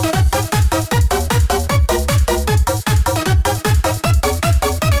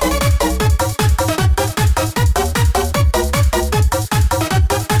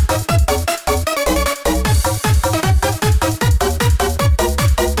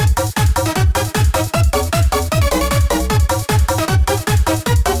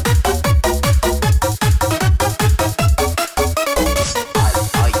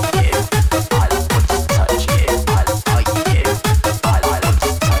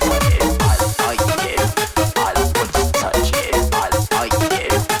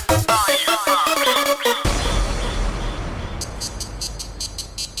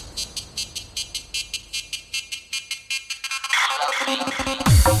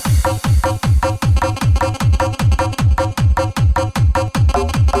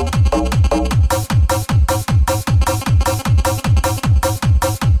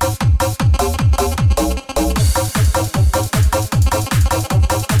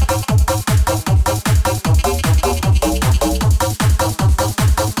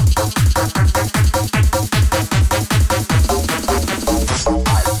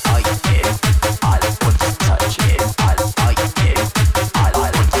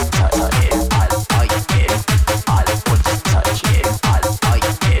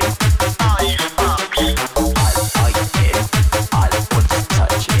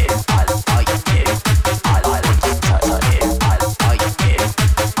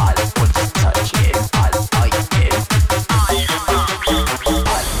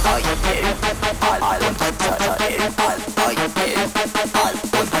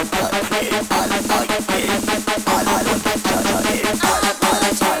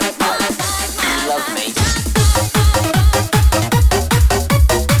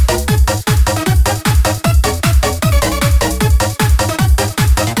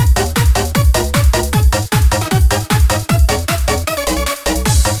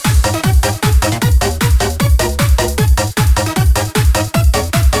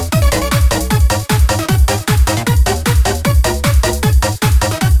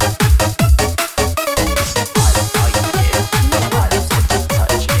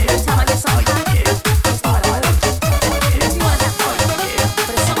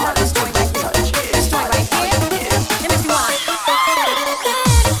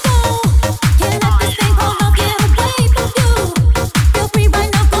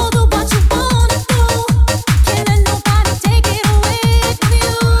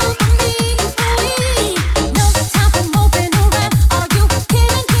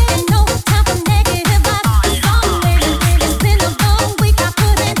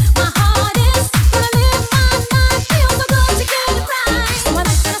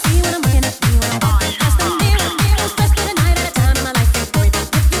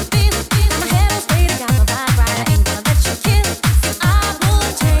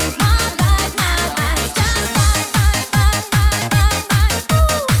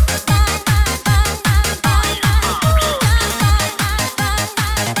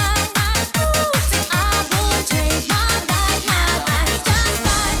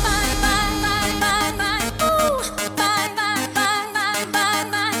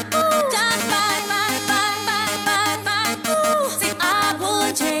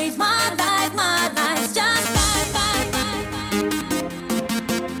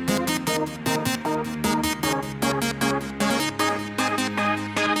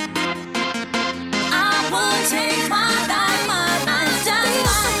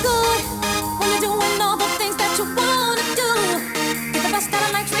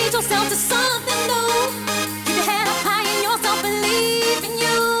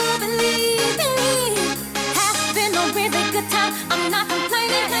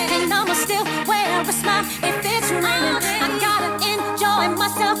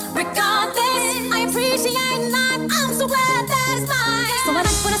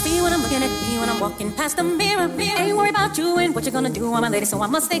 walking past the mirror. Ain't worried about you and what you're gonna do. I'm a lady, so I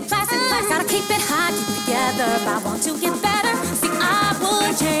must stay classy. Gotta keep it high, keep it together. If I want to get better, see, I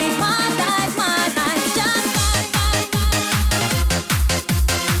would change my life, just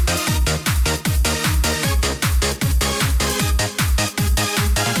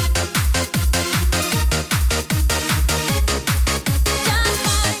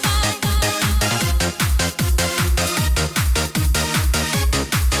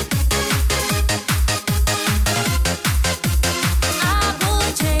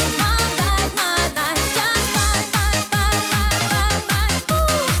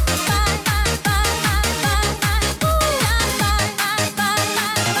ooh.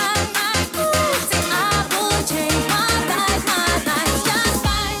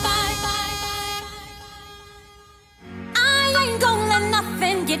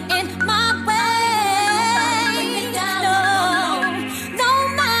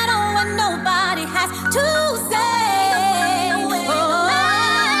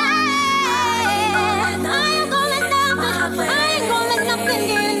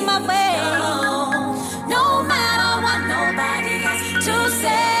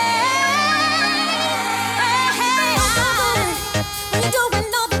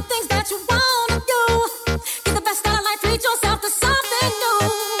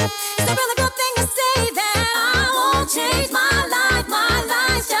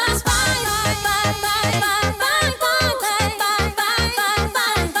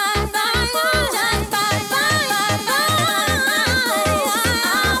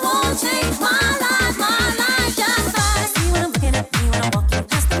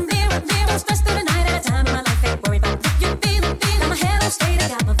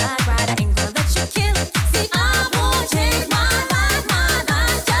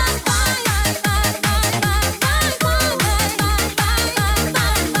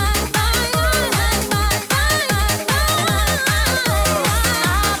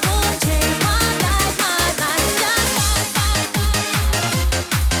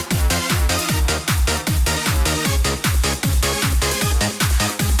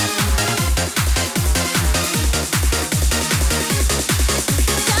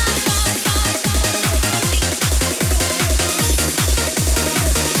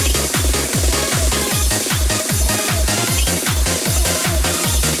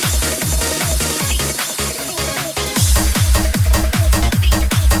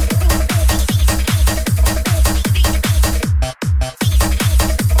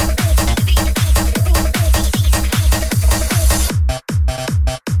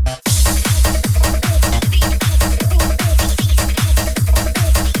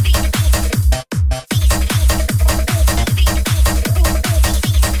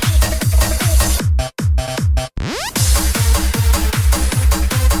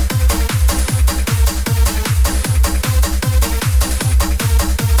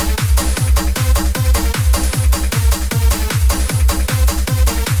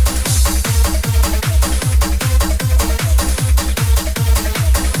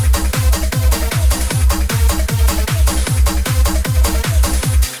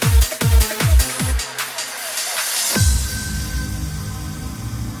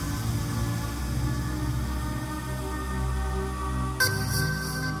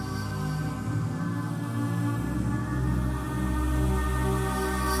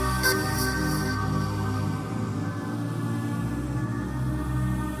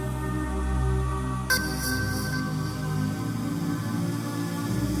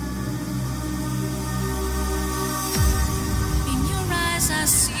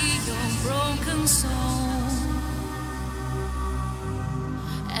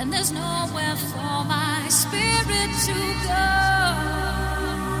 and there's nowhere for my spirit to go.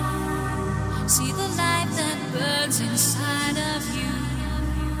 See the light that burns inside of you,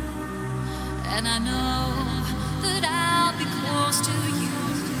 and I know that I'll be close to you.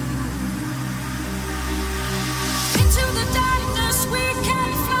 Into the darkness we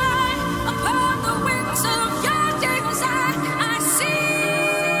can fly, upon the wings of your devil's eye. I see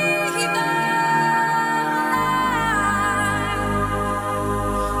the light.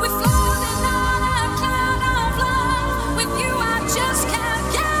 We're floating on a cloud of love. With you I just can't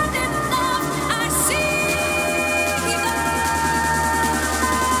get enough. I see the light.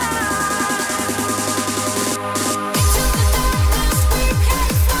 Into the darkness we can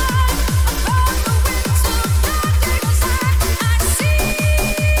fly, upon the wings of your devil's eye. I see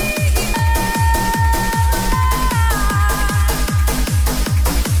the light.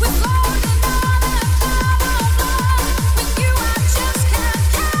 We're floating on a cloud of love. With you I just can't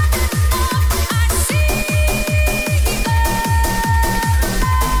get enough. I see the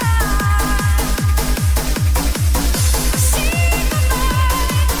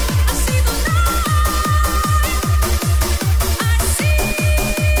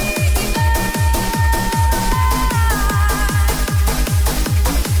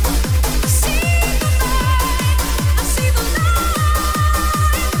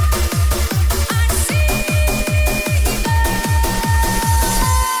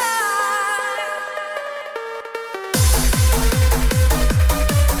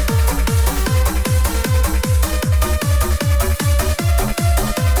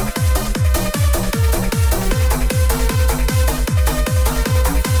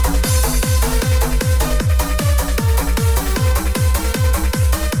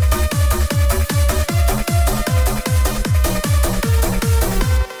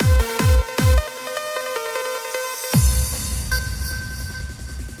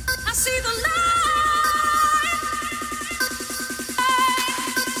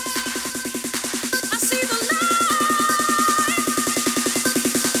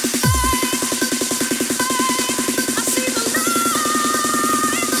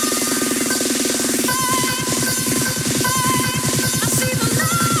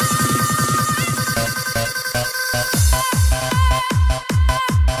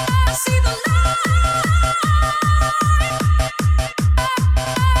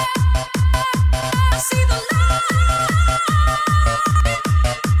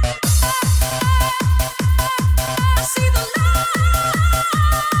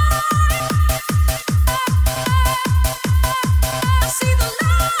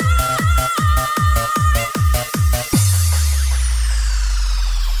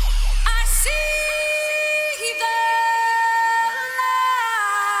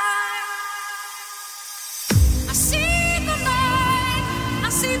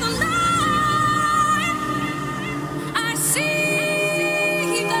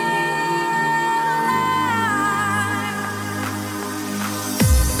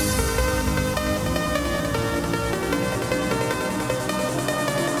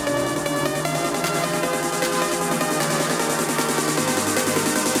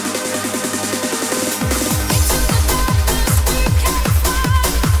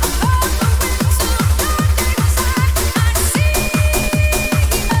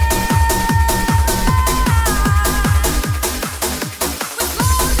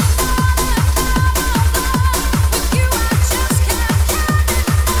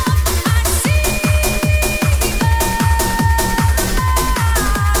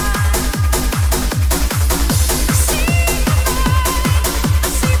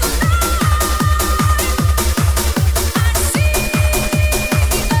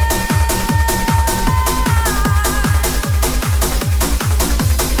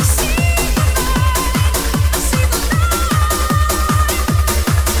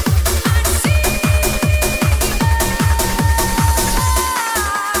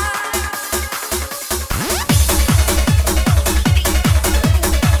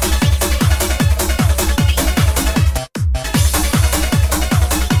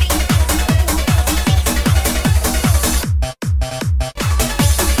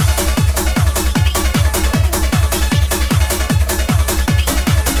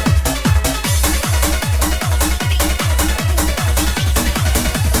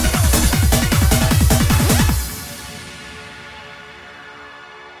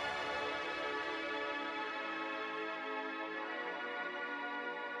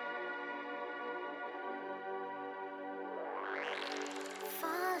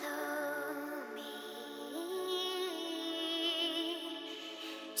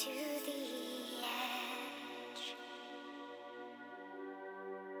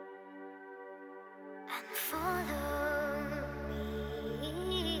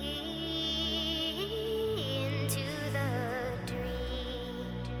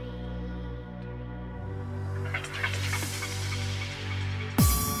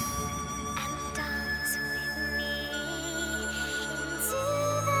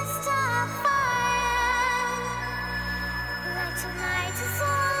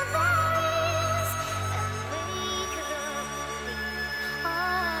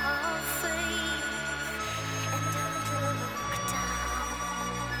And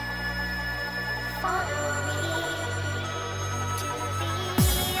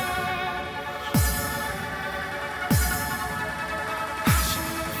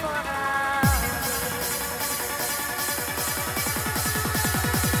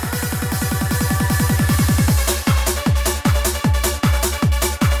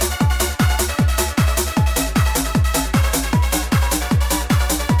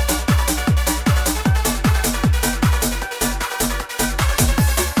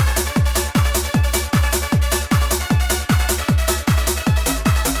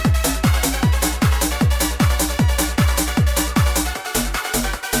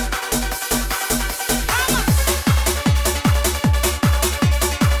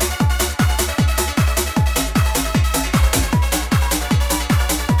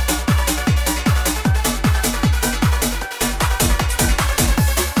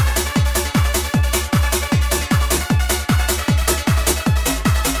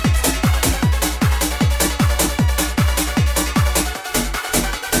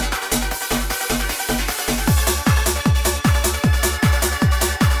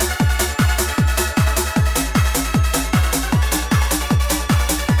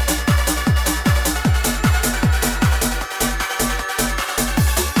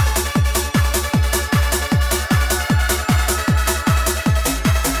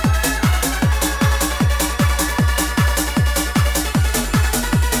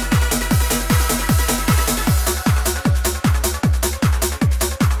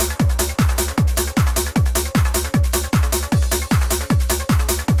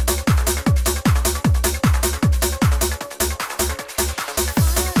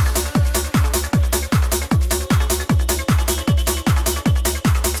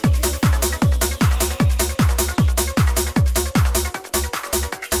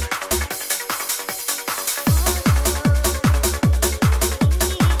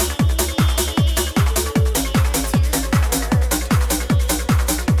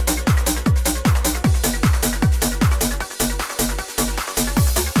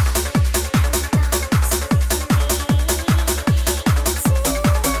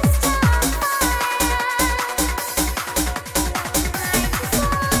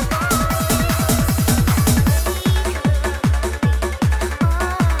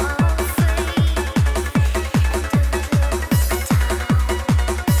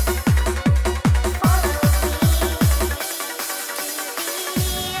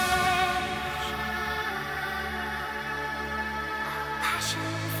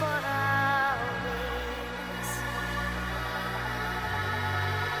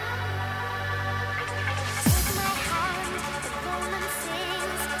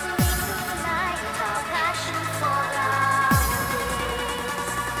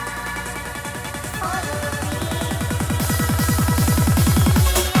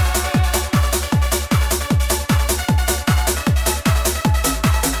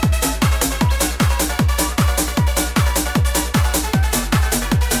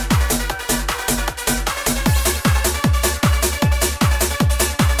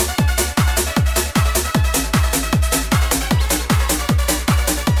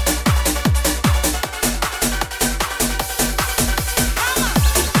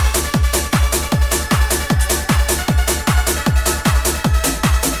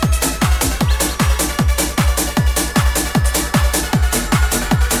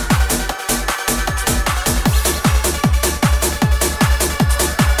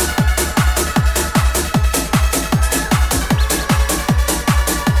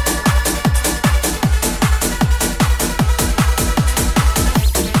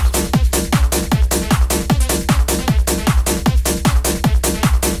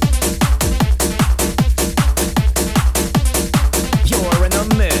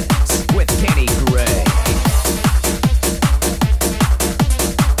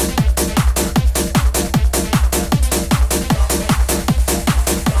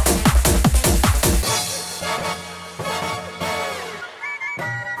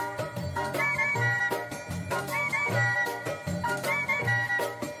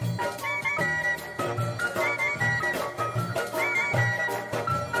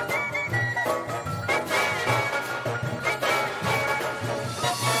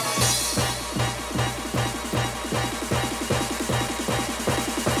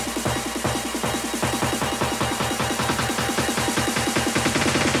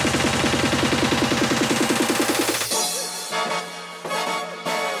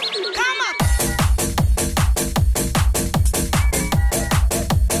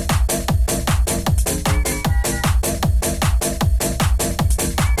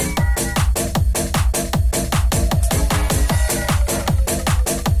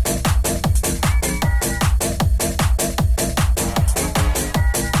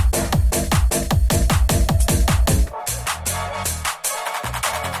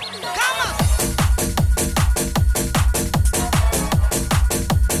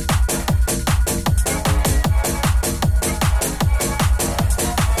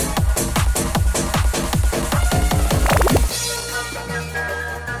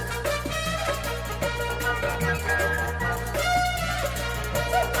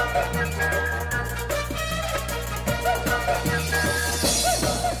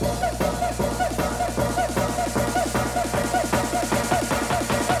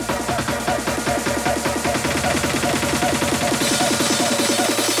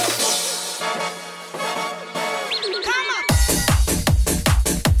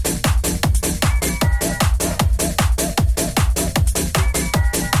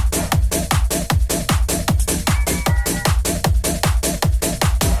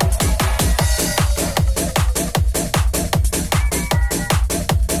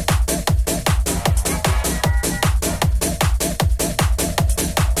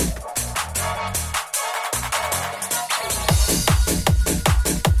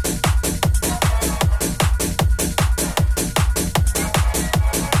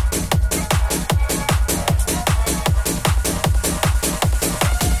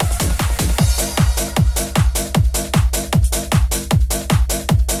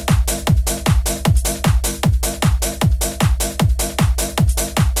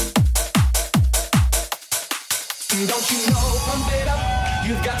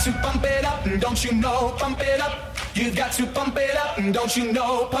You've got to pump it up, don't you know? Pump it up. You've got to pump it up, don't you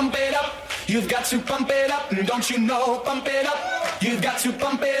know? Pump it up. You've got to pump it up, don't you know? Pump it up. You've got to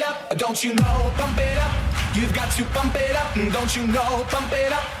pump it up, don't you know? Pump it up. You've got to pump it up, don't you know? Pump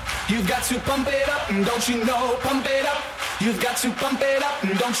it up. You've got to pump it up, don't you know? Pump it up. You've got to pump it up,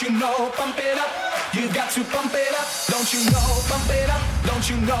 don't you know? Pump it up. You've got to pump it up, don't you know? Pump it up, don't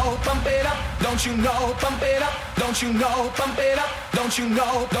you know? Pump it up, don't you know? Pump it up, don't you know? Pump it up, don't you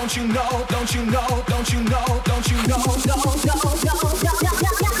know? Don't you know? Don't you know? Don't you know? Don't you know?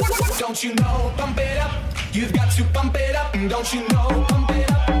 Don't you know? Pump it up. You've got to pump it up, don't you know? Pump it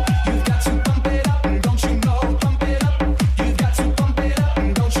up. You've got to pump it up, don't you know? Pump it up. You've got to pump it up,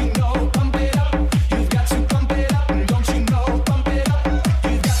 don't you know? Pump it up. You've got to pump it up, don't you know? Pump it up.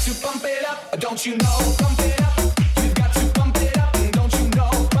 You've got to pump it up, don't you know? Pump it up. You've got to pump it up, don't you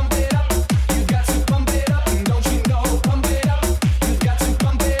know? Pump it up. You've got to pump it up, don't you know? Pump it up. You've got to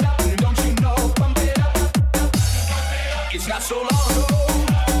pump it up, don't you know? Pump it up. It's not so long ago.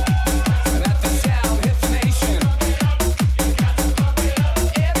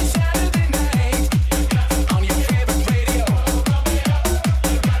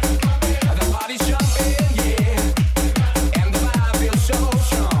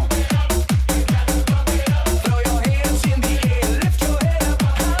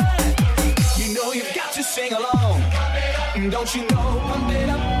 Don't you know, pump it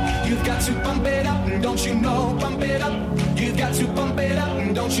up. You've got to pump it up. Don't you know, pump it up. You've got to pump it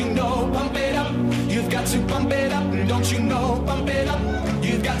up. Don't you know, pump it up. You've got to pump it up. Don't you know, pump it up.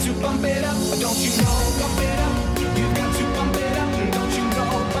 You've got to pump it up. Don't you know, pump it up. You've got to pump it up. Don't you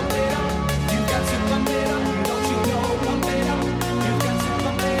know, pump it up. You've got to pump it up. Don't you know, pump it up. You've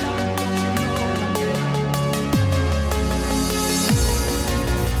got to pump it up. Don't you know,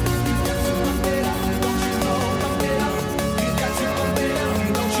 pump it up. You got to pump it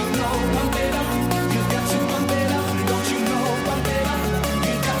up. Don't you know, pump it up. You got to pump it up. Don't you know, pump it up.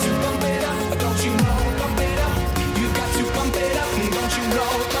 You got to pump it up. Don't you know,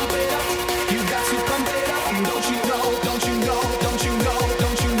 pump it up. You got to pump it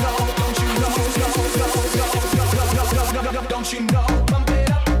up. Don't you know, pump it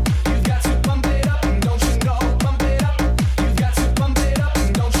up. You got to pump it up. Don't you know, pump it up. You got to pump it up.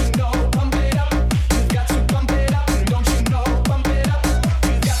 Don't you know, pump it up. You got to pump it up. Don't you know, pump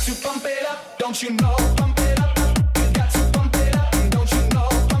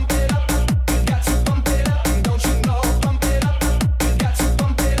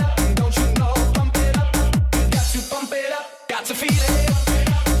it up. You got to pump it up. Got to feel it.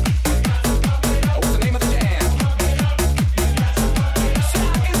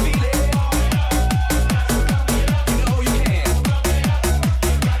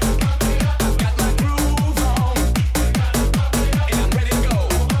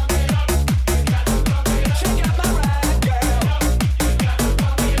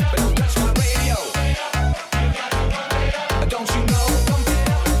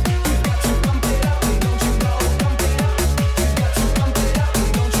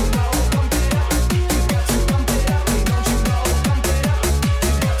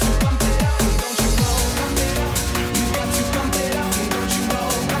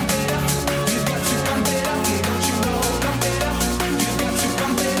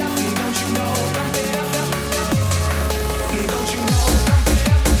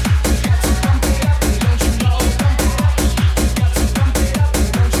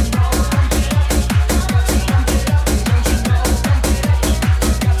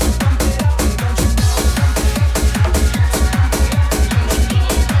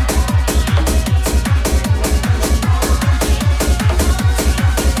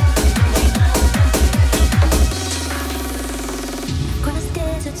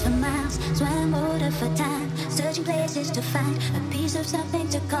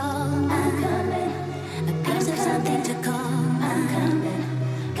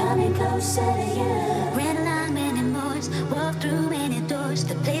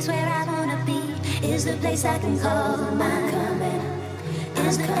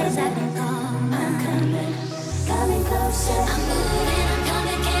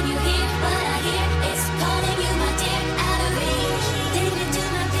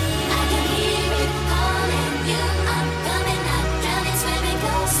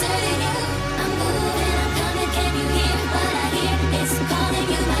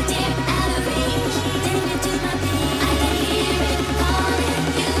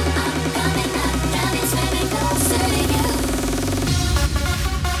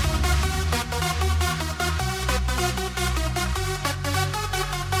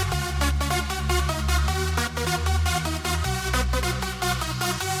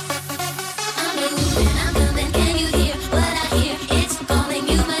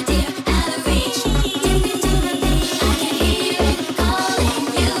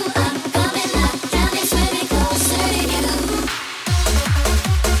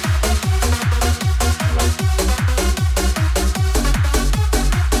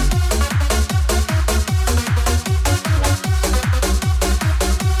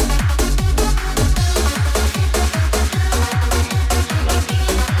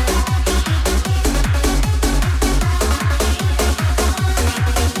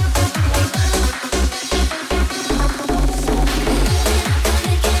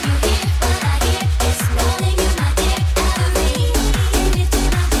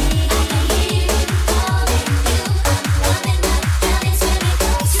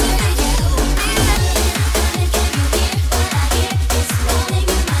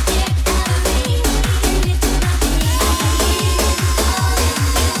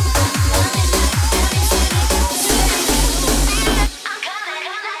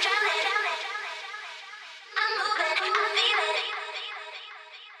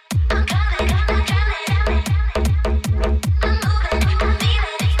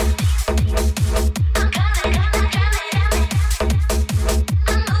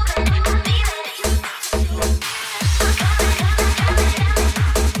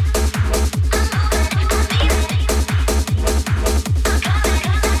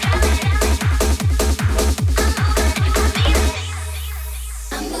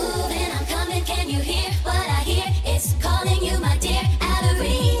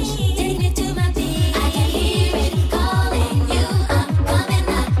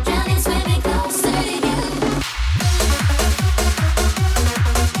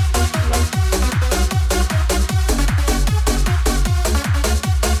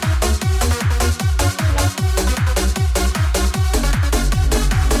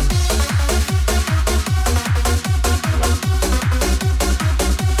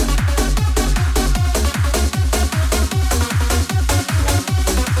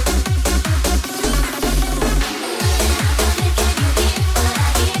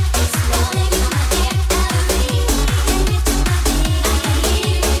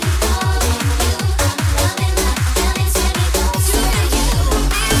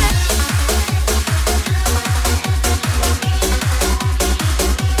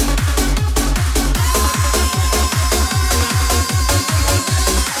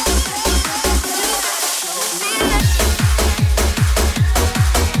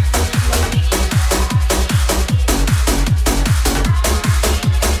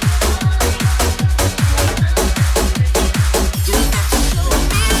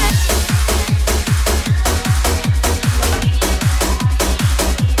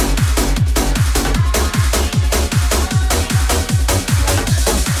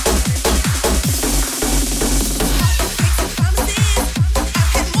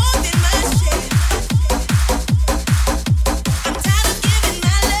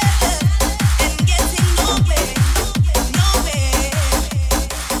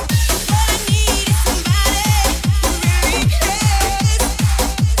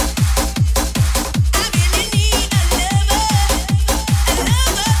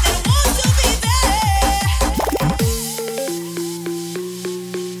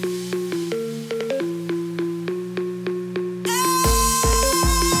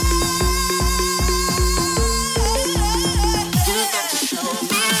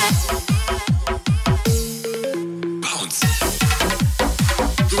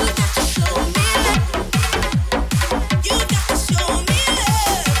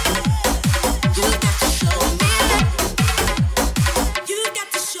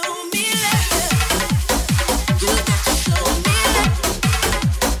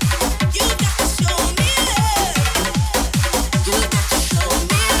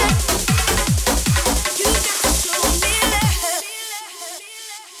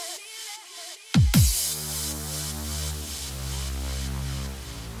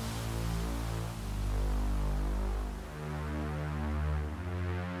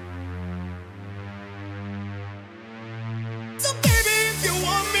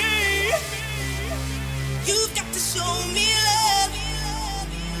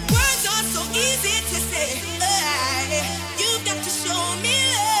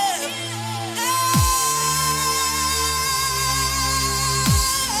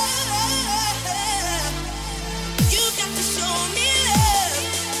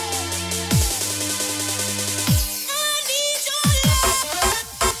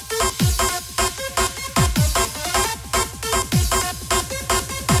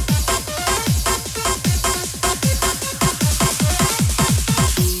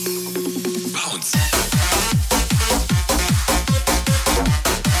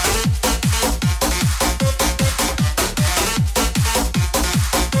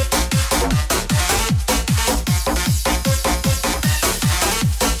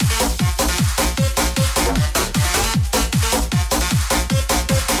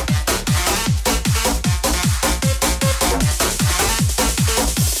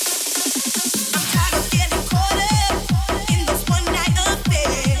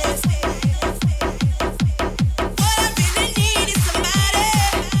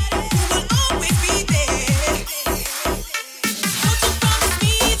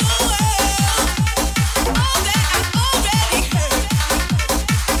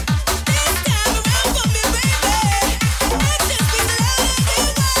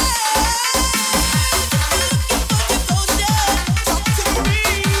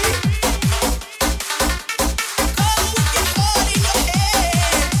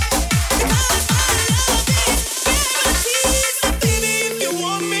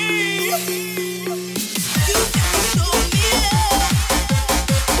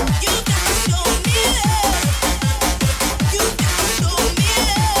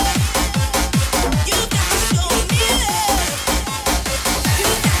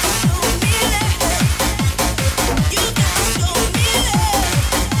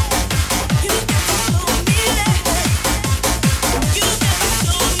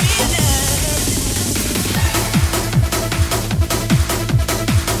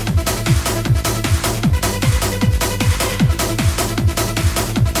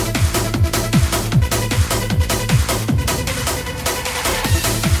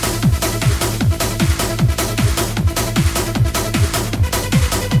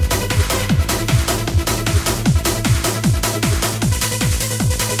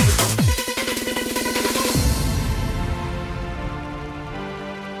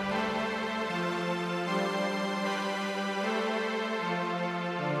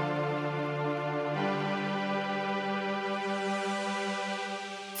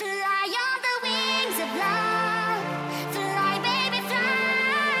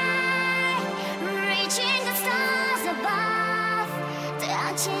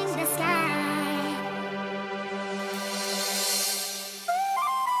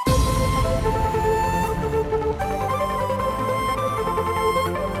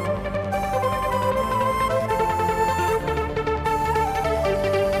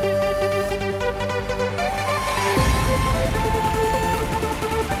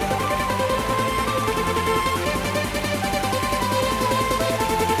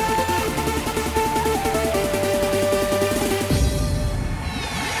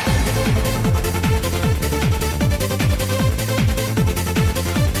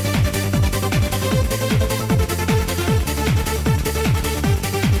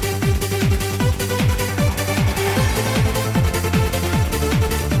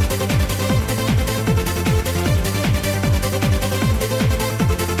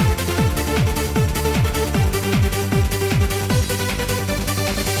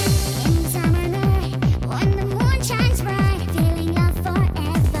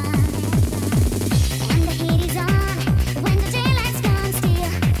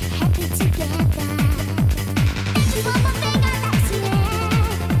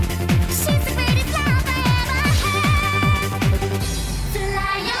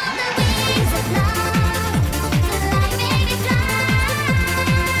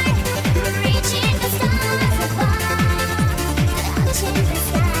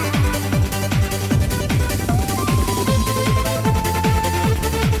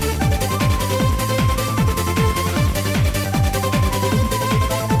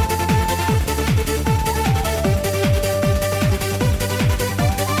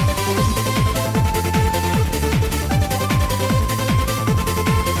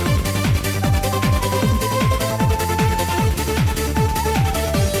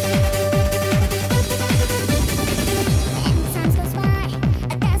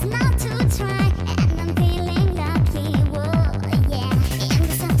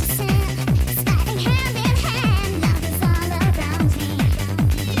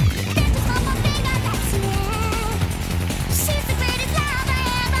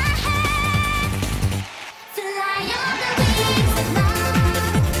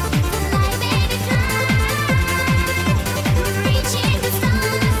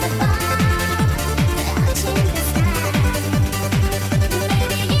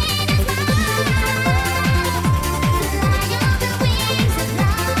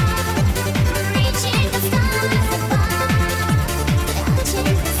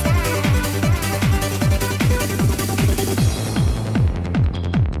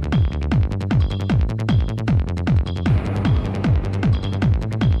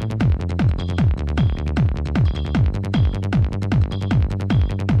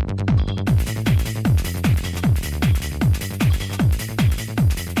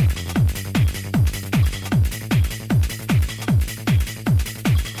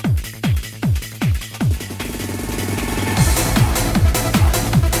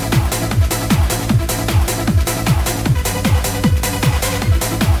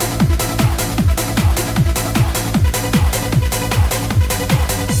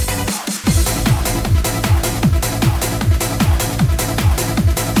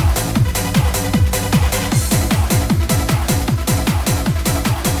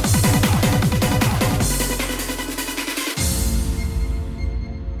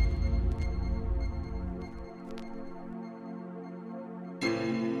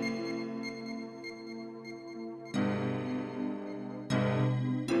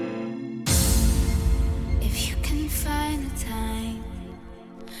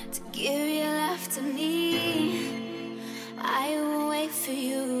 after me, I will wait for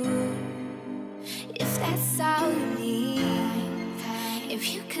you. If that's all you need,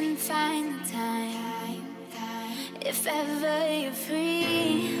 if you can find the time, if ever you're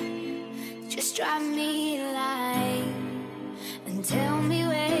free, just drop me a line and tell me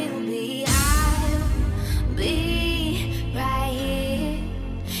where you'll be. I'll be right here.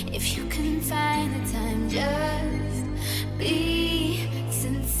 If you can find the time, just be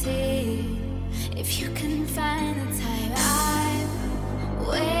sincere. If you can find the time, I'll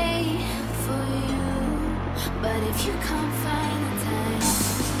wait for you. But if you can't find the time,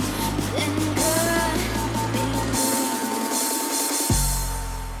 then good be you.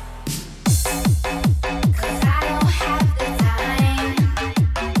 'Cause I don't have the time,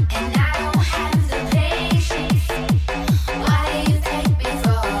 and I don't have the patience. Why do you take me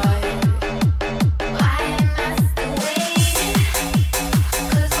for? Why am I still waiting?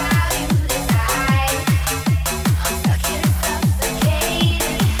 'Cause while you decide, I'm stuck here suffocating.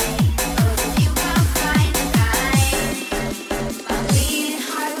 'Cause if you can't find the time, my bleeding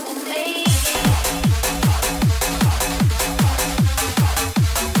heart will make it.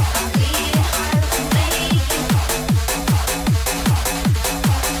 My bleeding heart will make it. My bleeding heart will make it.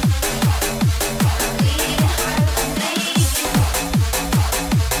 My bleeding heart will make it.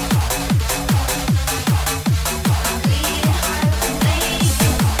 My bleeding heart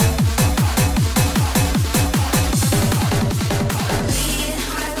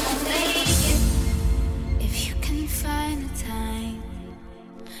will make it. If you can find the time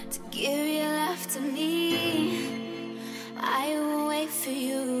to give your love to me, I will wait for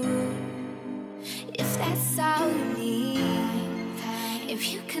you. If that's all you need, if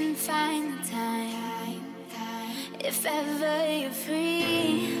you can find the time, if ever you're free,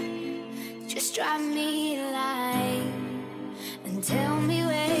 just drop me a line and tell me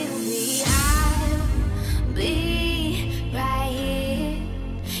where you'll be. I'll be right here.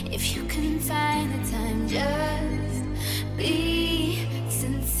 If you can find the time, just be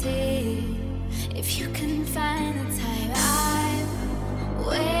sincere. If you can find the time, I'll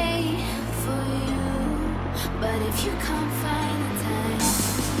wait for you. But if you can't find the time,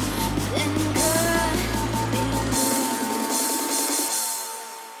 then good be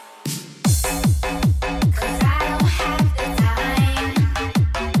you.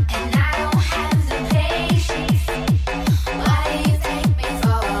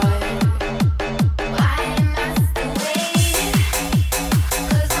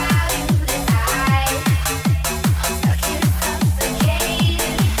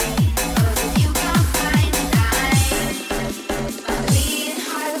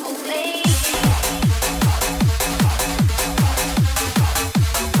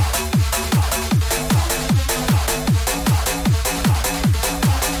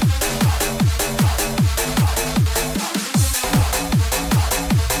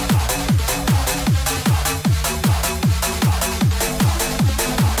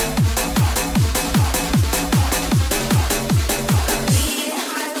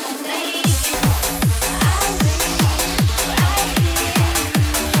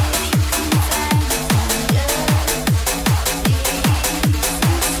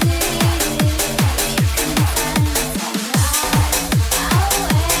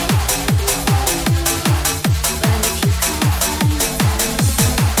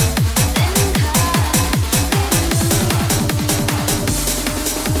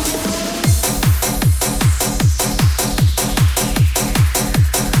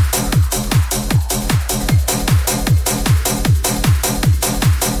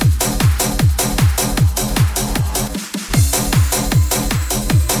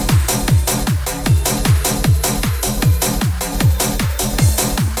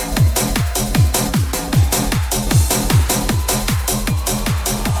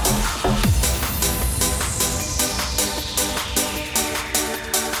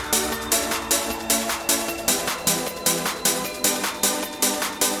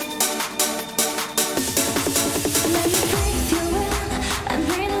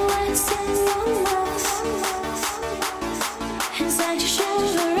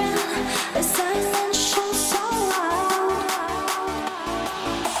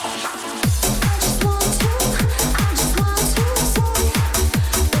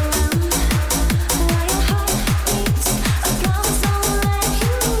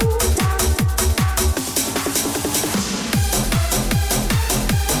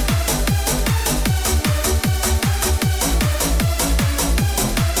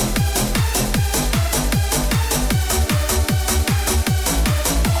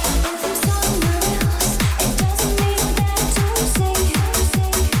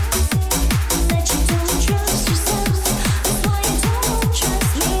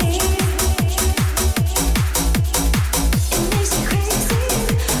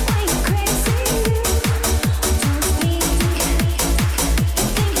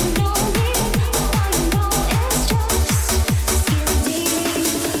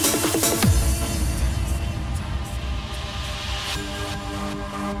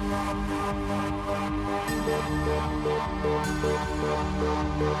 If you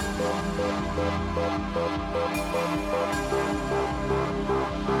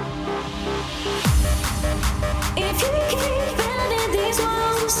keep building these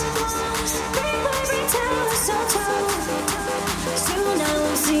walls, they will return so tall. Soon I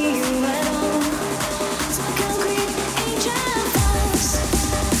won't see you at all. So concrete angel falls.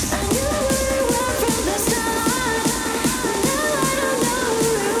 I knew who you were from the start, but now I don't know who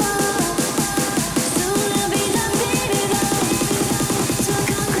you are. Soon I'll be nothing at all. So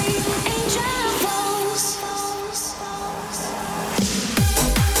concrete angel falls.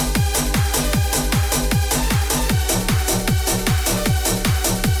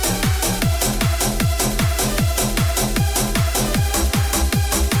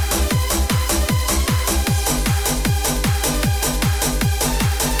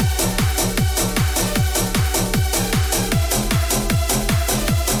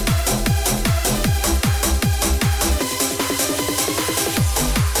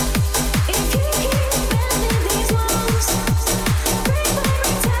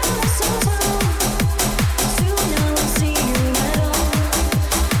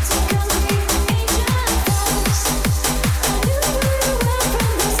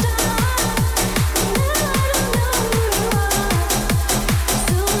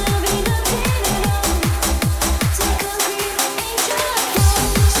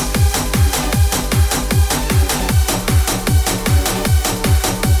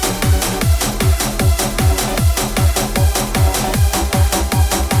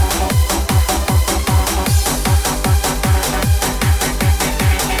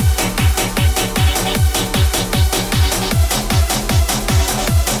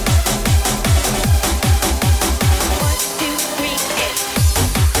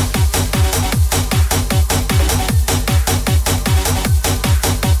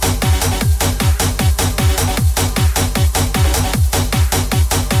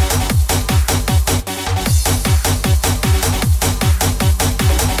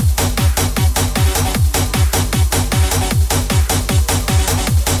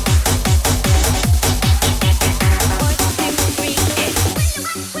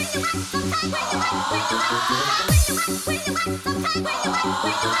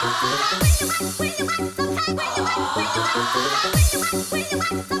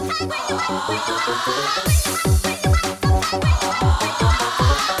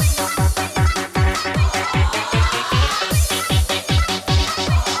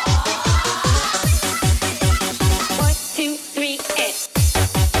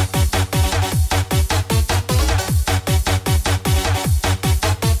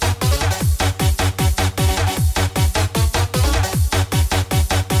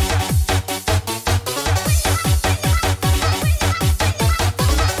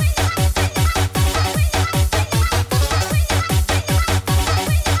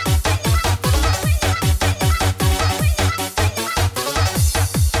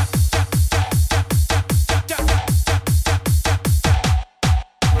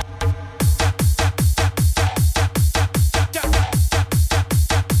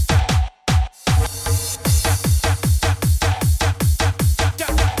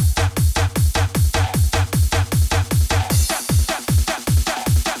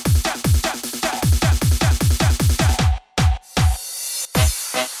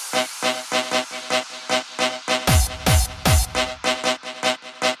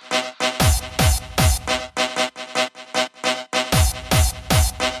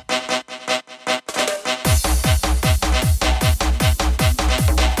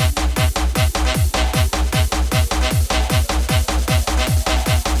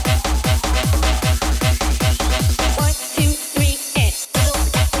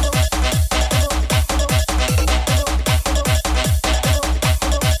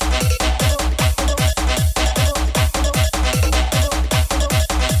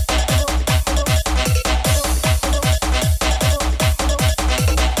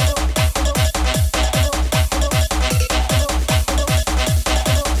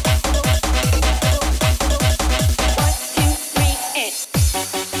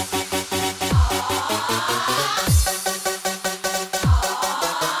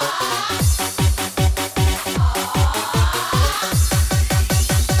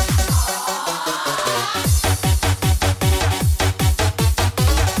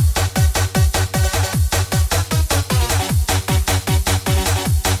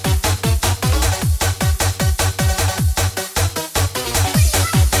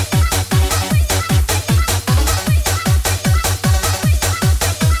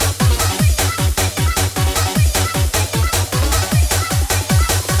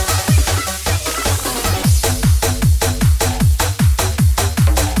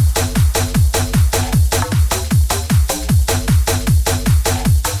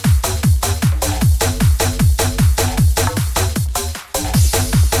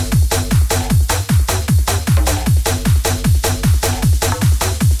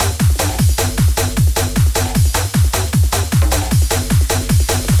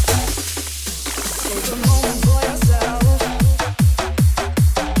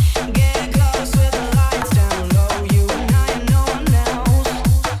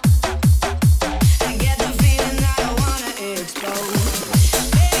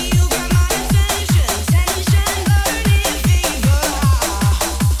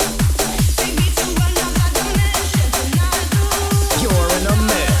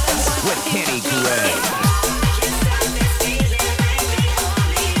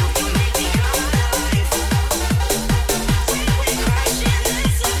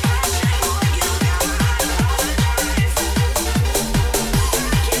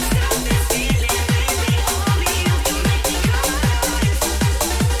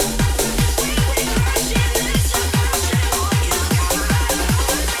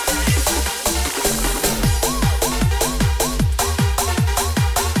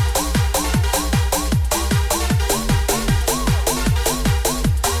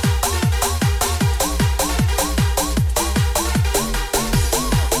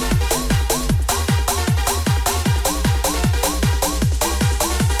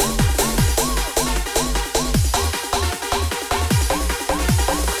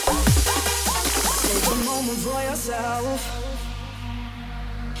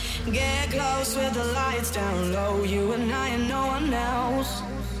 Get close with the lights down low, you and I and no one else.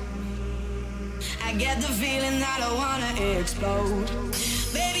 I get the feeling that I wanna explode.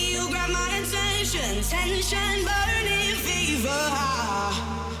 Baby, you grab my attention, tension, burning fever.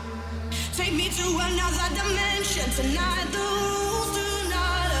 Take me to another dimension. Tonight the rules do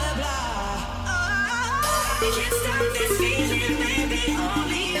not apply. I can't stop this feeling, baby.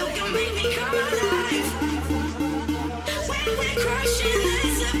 Only you can make me come alive. When we're crushing,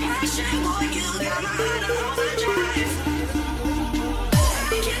 there's a passion. Boy, you got my heart on overdrive.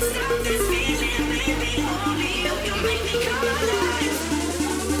 I can't stop this feeling, baby. Only you can make me come alive.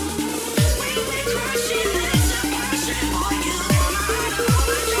 When we're crushing, there's a passion. Boy, you got my heart on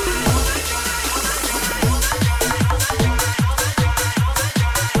overdrive.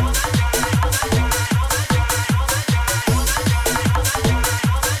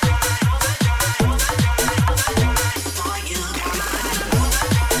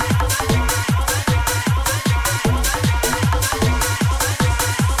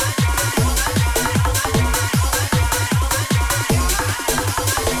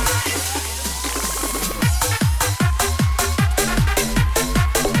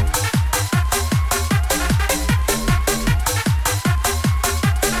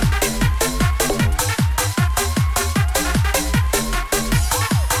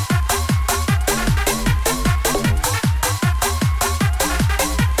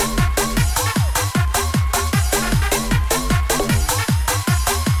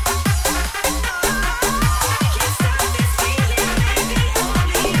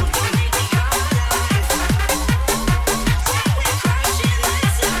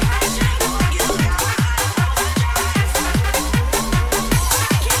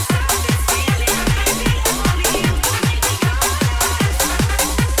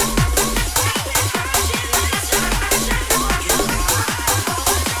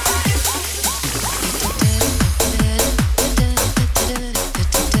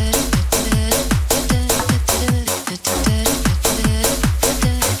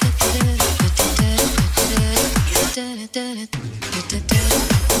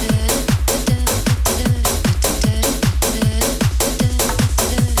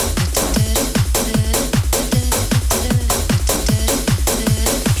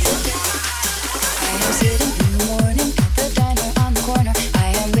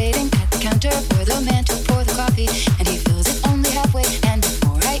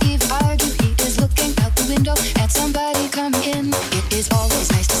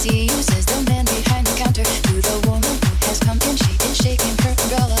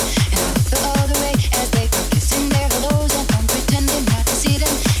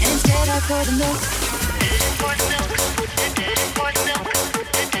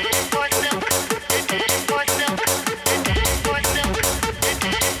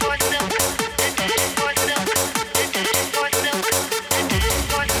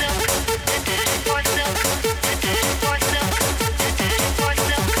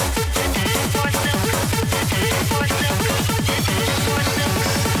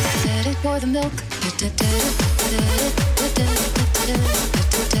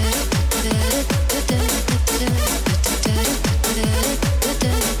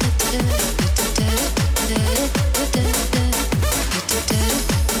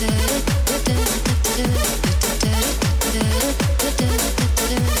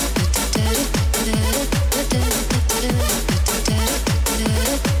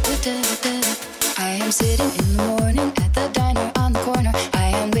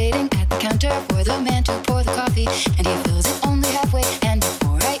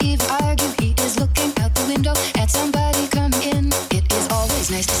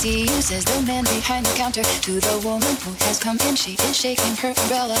 To the woman who has come in, she is shaking her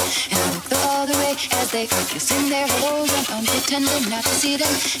umbrella, and I look the other way as they are kissing their hellos, and I'm pretending not to see them,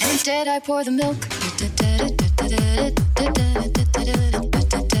 and instead I pour the milk.